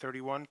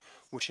 831,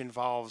 which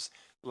involves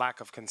lack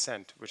of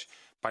consent, which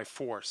by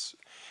force.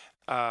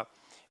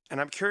 And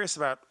I'm curious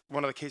about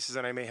one of the cases,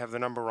 and I may have the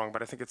number wrong,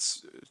 but I think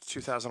it's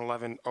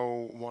 2011-0112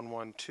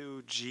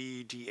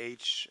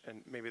 GDH,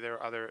 and maybe there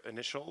are other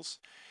initials.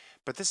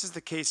 But this is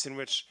the case in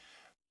which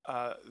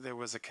there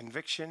was a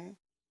conviction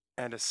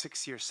and a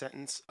 6-year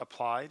sentence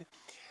applied.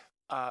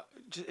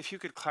 If you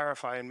could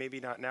clarify, and maybe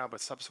not now, but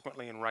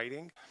subsequently in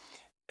writing,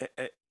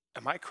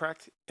 am I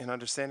correct in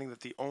understanding that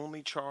the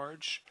only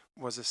charge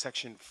was a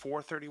Section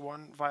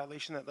 431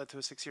 violation that led to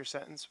a 6-year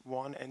sentence,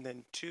 one, and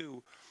then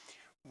two,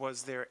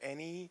 was there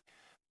any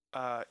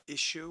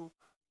issue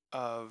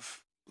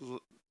of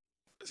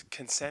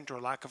consent or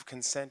lack of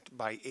consent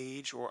by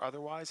age or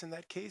otherwise in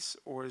that case?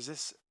 Or is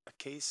this a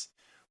case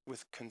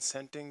with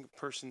consenting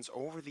persons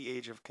over the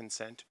age of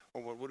consent,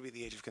 or what would be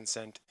the age of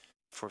consent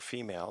for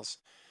females,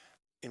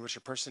 in which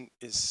a person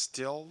is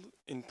still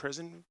in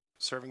prison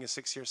serving a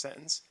 6-year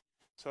sentence?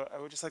 So I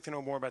would just like to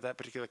know more about that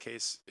particular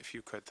case, if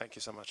you could. Thank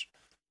you so much.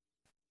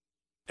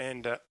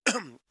 And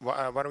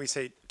why don't we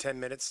say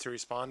 10 minutes to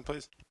respond,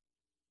 please?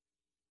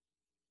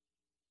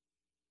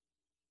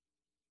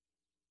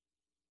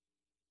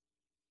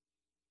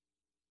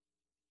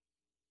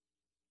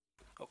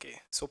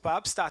 Okay, so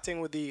perhaps starting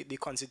with the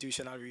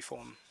constitutional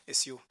reform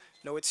issue.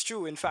 Now, it's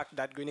true, in fact,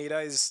 that Grenada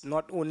is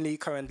not only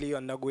currently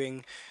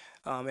undergoing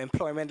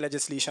employment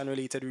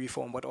legislation-related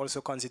reform, but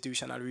also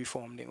constitutional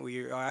reform.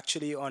 We are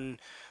actually on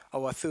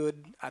our third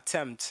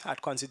attempt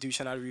at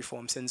constitutional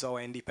reform since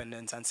our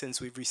independence and since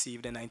we've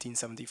received the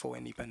 1974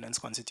 Independence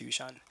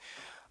Constitution.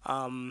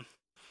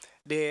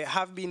 There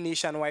have been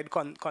nationwide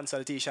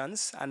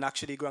consultations, and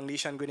actually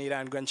Groundation, Grenada,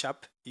 and GrenCHAP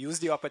used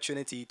the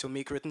opportunity to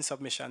make written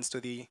submissions to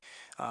the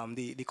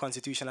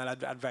Constitutional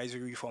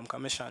Advisory Reform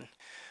Commission.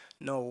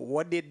 No,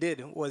 what they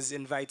did was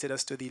invited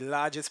us to the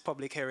largest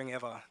public hearing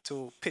ever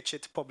to pitch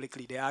it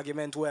publicly. The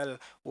argument, well,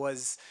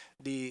 was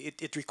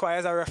it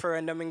requires a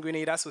referendum in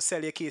Grenada, so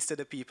sell your case to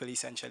the people,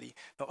 essentially.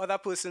 Now, other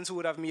persons who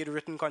would have made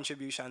written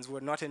contributions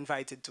were not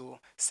invited to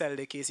sell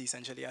their case,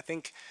 essentially. I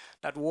think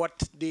that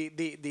what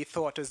they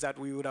thought is that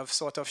we would have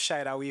sort of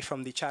shied away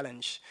from the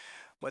challenge.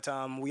 But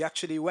we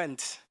actually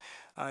went.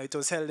 It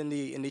was held in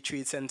the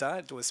Trade Center.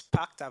 It was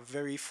packed, a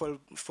very full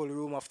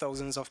room of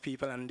thousands of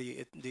people, and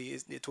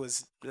it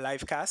was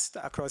live cast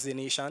across the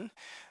nation.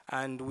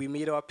 And we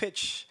made our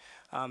pitch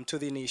to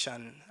the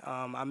nation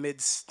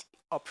amidst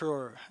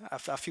uproar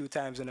a few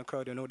times in the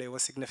crowd. You know, there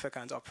was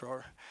significant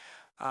uproar.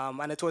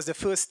 And it was the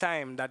first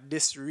time that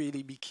this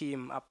really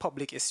became a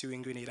public issue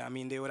in Grenada. I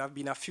mean, there would have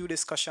been a few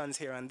discussions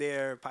here and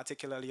there,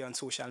 particularly on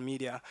social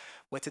media,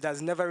 but it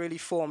has never really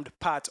formed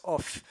part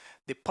of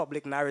the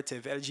public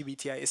narrative,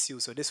 LGBTI issue.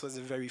 So this was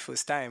the very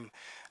first time.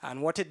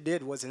 And what it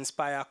did was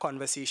inspire a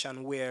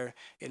conversation where,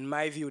 in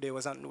my view, there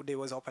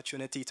was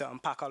opportunity to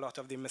unpack a lot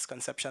of the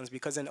misconceptions,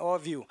 because in our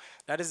view,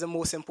 that is the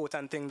most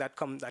important thing that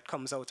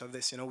comes out of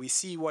this. You know, we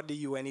see what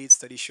the UNAIDS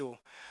study show.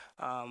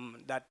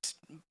 That,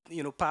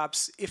 you know,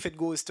 perhaps if it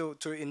goes to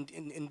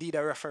indeed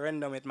a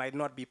referendum, it might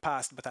not be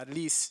passed, but at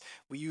least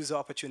we use the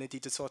opportunity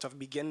to sort of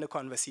begin the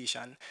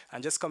conversation.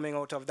 And just coming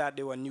out of that,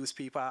 there were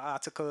newspaper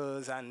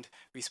articles and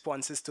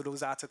responses to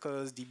those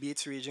articles,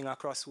 debates raging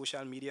across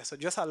social media. So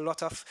just a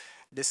lot of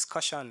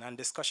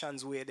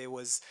discussions where there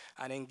was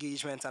an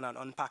engagement and an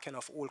unpacking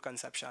of old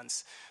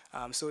conceptions.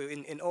 So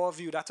in our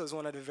view, that was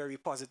one of the very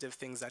positive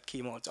things that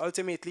came out.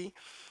 Ultimately,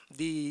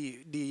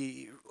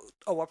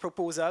 our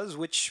proposals,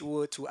 which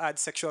were to add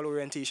sexual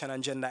orientation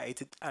and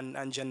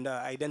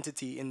gender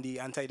identity in the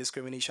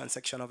anti-discrimination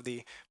section of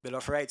the Bill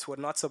of Rights, were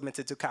not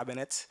submitted to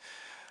Cabinet.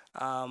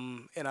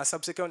 In a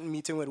subsequent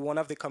meeting with one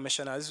of the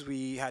commissioners,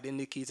 we had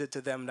indicated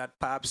to them that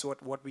perhaps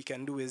what we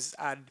can do is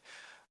add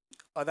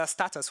other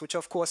status, which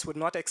of course would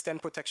not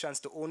extend protections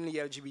to only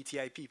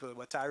LGBTI people,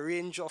 but a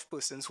range of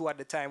persons who at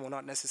the time were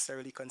not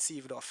necessarily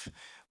conceived of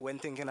when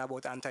thinking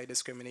about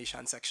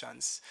anti-discrimination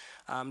sections.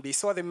 They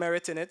saw the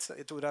merit in it.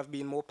 It would have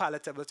been more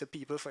palatable to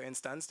people, for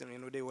instance. You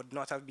know, they would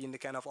not have been the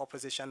kind of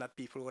opposition that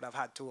people would have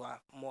had to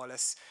more or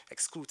less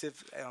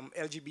exclusive,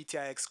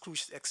 LGBTI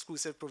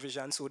exclusive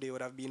provisions, so they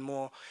would have been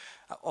more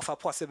of a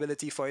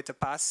possibility for it to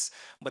pass.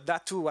 But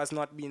that too was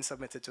not being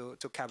submitted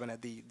to Cabinet,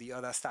 the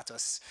other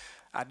status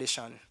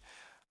addition.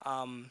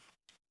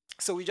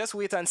 So we just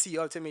wait and see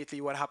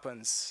ultimately what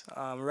happens.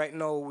 Right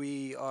now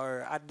we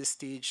are at the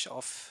stage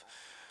of,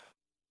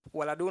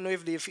 well, I don't know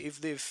if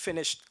they've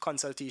finished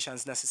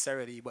consultations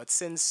necessarily, but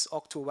since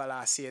October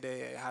last year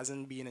there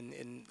hasn't been,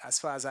 in as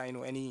far as I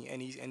know,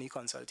 any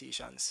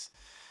consultations.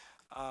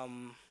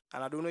 And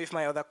I don't know if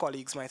my other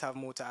colleagues might have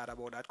more to add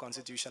about that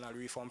constitutional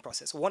reform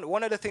process.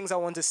 One of the things I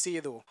want to say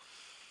though,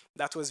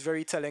 that was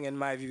very telling in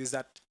my view, is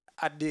that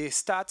at the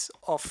start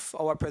of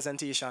our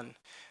presentation,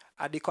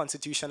 at the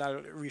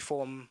constitutional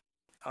reform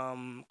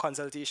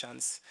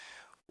consultations,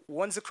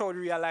 once the crowd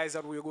realized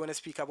that we were going to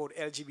speak about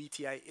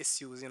LGBTI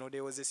issues, you know,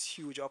 there was this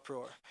huge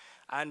uproar.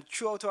 And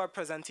throughout our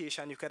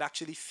presentation, you could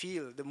actually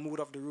feel the mood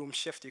of the room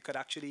shift. You could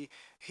actually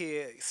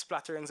hear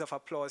splatterings of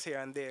applause here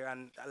and there,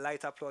 and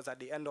light applause at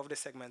the end of the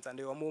segment. And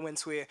there were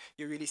moments where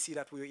you really see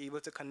that we were able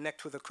to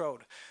connect with the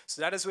crowd.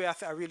 So that is where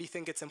I really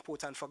think it's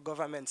important for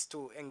governments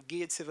to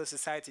engage civil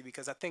society,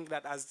 because I think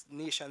that as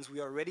nations,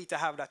 we are ready to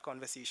have that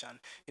conversation.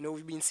 You know,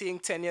 we've been saying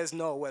 10 years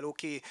now, well,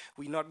 okay,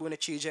 we're not going to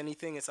change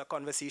anything. It's a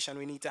conversation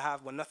we need to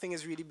have, but nothing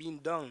is really being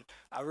done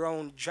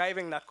around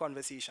driving that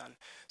conversation.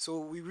 So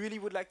we really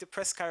would like to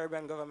press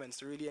Caribbean governments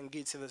to really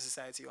engage civil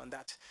society on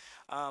that.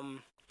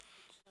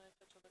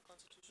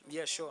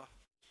 Yeah, sure.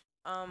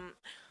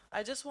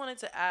 I just wanted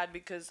to add,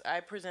 because I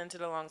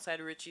presented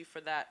alongside Richie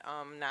for that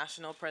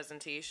national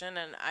presentation,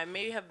 and I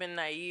may have been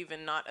naive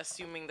in not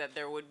assuming that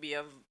there would be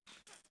a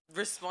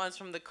response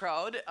from the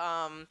crowd,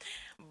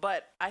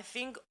 but I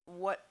think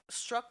what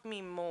struck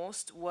me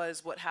most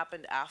was what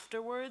happened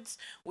afterwards,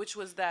 which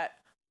was that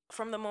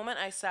from the moment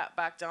I sat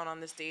back down on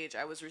the stage,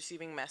 I was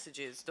receiving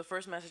messages. The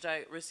first message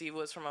I received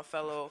was from a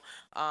fellow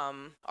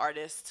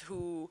artist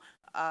who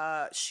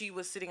she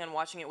was sitting and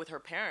watching it with her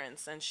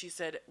parents, and she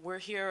said, "We're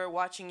here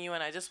watching you,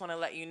 and I just want to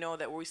let you know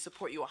that we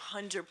support you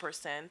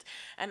 100%.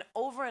 And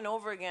over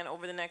again,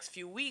 over the next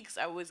few weeks,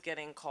 I was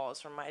getting calls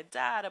from my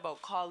dad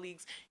about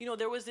colleagues. You know,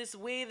 there was this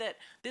way that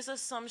this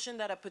assumption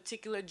that a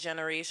particular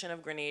generation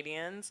of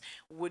Grenadians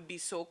would be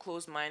so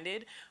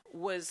close-minded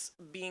was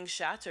being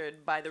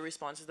shattered by the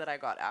responses that I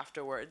got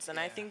afterwards. And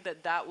I think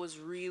that that was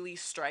really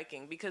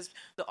striking, because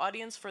the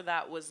audience for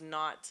that was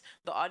not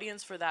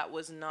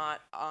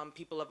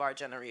people of our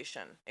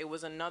generation. It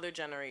was another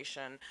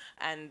generation,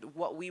 and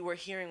what we were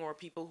hearing were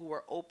people who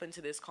were open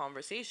to this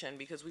conversation,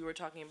 because we were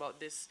talking about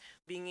this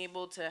being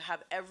able to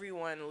have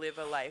everyone live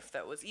a life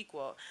that was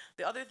equal.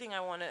 The other thing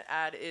I want to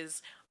add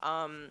is,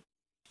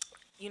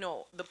 you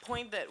know, the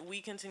point that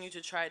we continue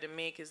to try to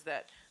make is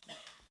that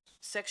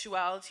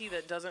sexuality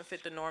that doesn't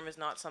fit the norm is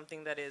not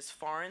something that is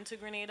foreign to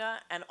Grenada,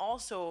 and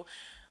also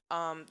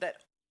that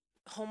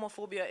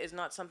homophobia is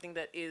not something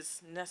that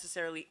is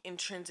necessarily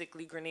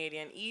intrinsically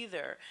Grenadian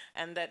either,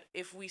 and that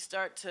if we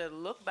start to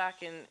look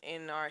back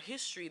in our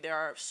history, there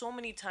are so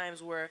many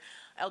times where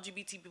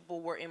LGBT people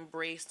were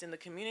embraced in the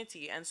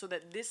community, and so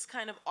that this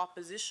kind of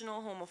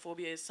oppositional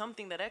homophobia is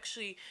something that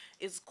actually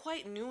is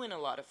quite new in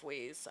a lot of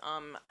ways.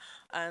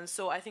 And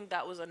so I think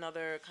that was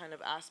another kind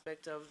of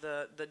aspect of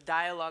the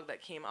dialogue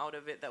that came out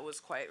of it that was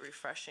quite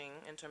refreshing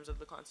in terms of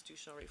the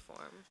constitutional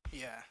reform.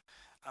 Yeah.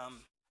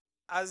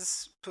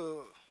 As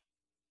per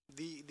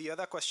the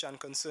other question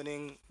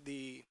concerning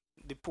the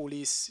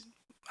police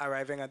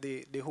arriving at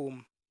the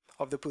home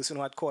of the person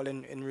who had called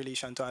in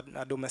relation to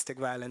a domestic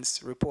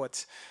violence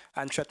report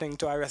and threatening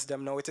to arrest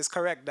them. Now, it is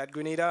correct that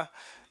Grenada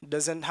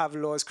doesn't have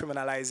laws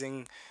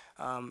criminalizing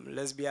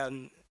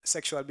lesbian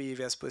sexual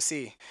behaviors per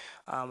se.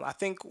 I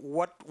think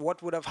what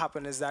would have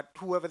happened is that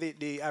whoever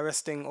the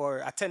arresting or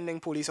attending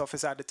police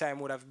officer at the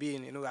time would have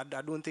been, you know, I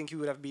don't think he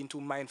would have been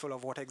too mindful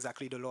of what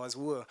exactly the laws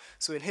were.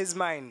 So in his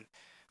mind,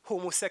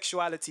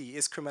 homosexuality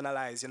is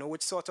criminalized, you know,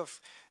 which sort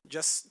of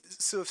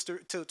just serves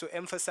to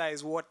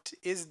emphasize what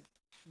is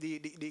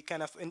the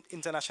kind of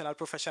international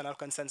professional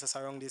consensus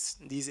around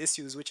these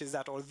issues, which is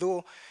that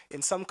although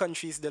in some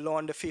countries the law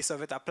on the face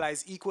of it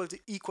applies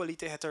equally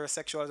to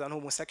heterosexuals and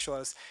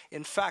homosexuals,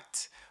 in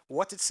fact,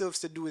 what it serves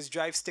to do is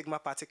drive stigma,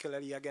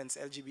 particularly against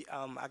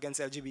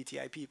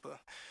LGBTI people.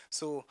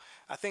 So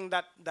I think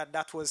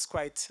that was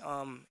quite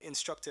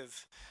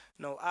instructive.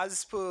 Now,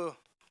 as per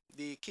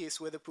the case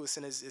where the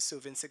person is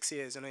serving 6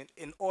 years, and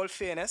in all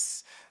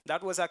fairness,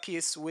 that was a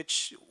case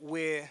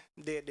where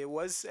there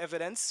was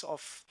evidence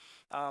of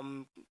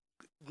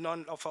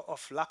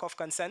lack of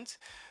consent.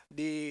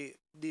 The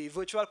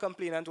virtual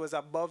complainant was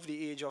above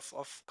the age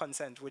of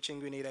consent, which in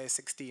Grenada is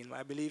 16.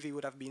 I believe he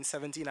would have been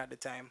 17 at the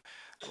time.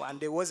 And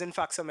there was in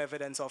fact some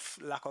evidence of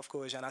lack of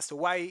coercion. As to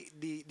why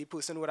the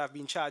person would have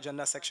been charged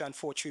under section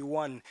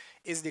 431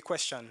 is the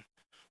question,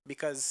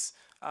 because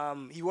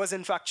he was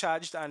in fact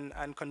charged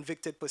and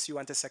convicted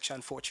pursuant to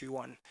section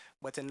 431.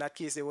 But in that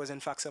case, there was in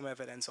fact some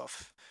evidence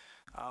of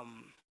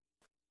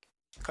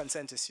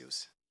consent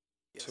issues.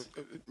 Yes. So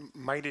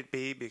might it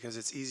be because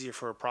it's easier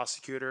for a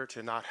prosecutor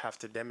to not have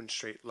to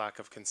demonstrate lack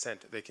of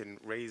consent? They can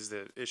raise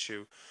the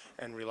issue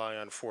and rely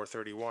on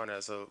 431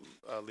 as a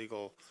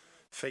legal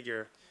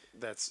figure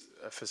that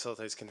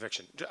facilitates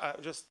conviction.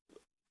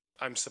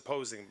 I'm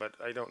supposing, but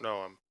I don't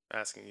know. I'm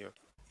asking you.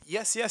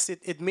 Yes,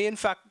 it may in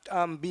fact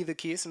be the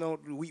case. No,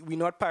 we're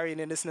not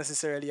parading this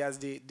necessarily as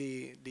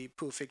the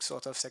perfect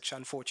sort of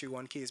section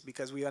 431 case,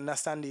 because we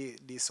understand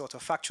the sort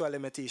of factual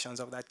limitations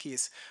of that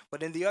case.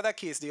 But in the other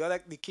case,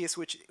 the case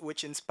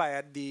which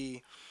inspired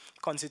the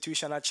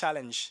constitutional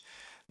challenge,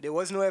 there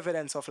was no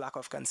evidence of lack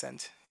of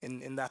consent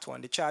in that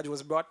one. The charge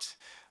was brought.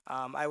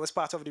 I was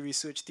part of the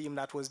research team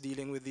that was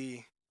dealing with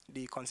the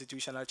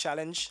constitutional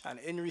challenge, and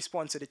in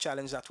response to the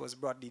challenge that was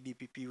brought, the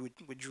DPP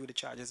withdrew the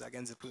charges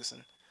against the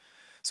person.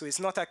 So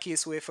it's not a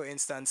case where, for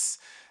instance,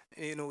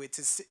 you know, it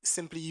is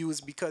simply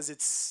used because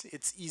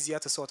it's easier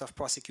to sort of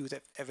prosecute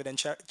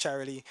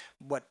evidentiarily,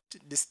 but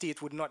the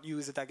state would not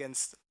use it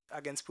against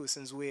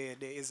persons where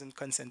there isn't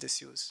consent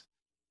issues.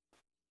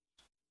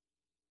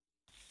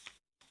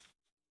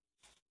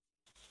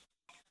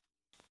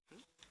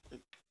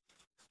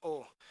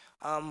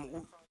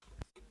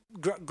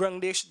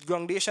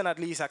 Groundation, at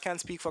least, I can't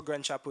speak for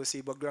GrenCHAP per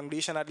se, but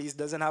Groundation at least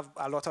doesn't have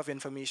a lot of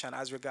information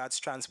as regards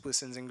trans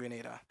persons in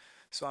Grenada.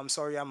 So I'm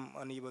sorry I'm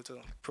unable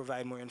to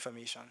provide more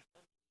information.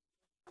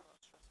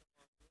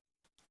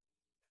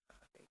 I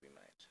think we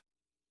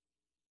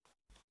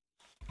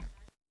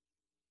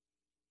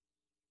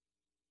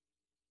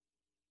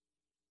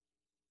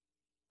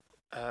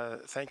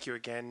might. Thank you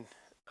again,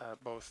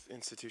 both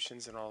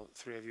institutions and all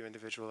three of you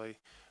individually,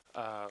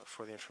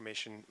 for the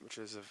information, which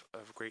is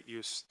of great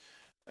use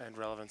and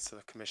relevance to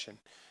the Commission,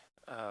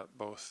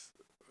 both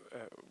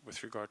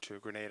with regard to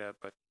Grenada,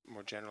 but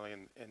more generally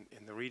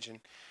in the region.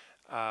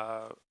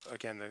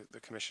 Again, the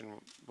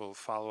Commission will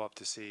follow up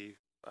to see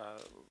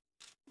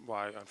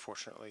why,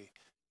 unfortunately,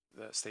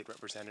 the state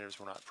representatives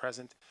were not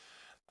present.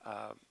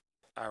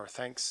 Our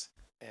thanks,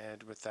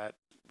 and with that,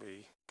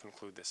 we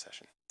conclude this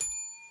session.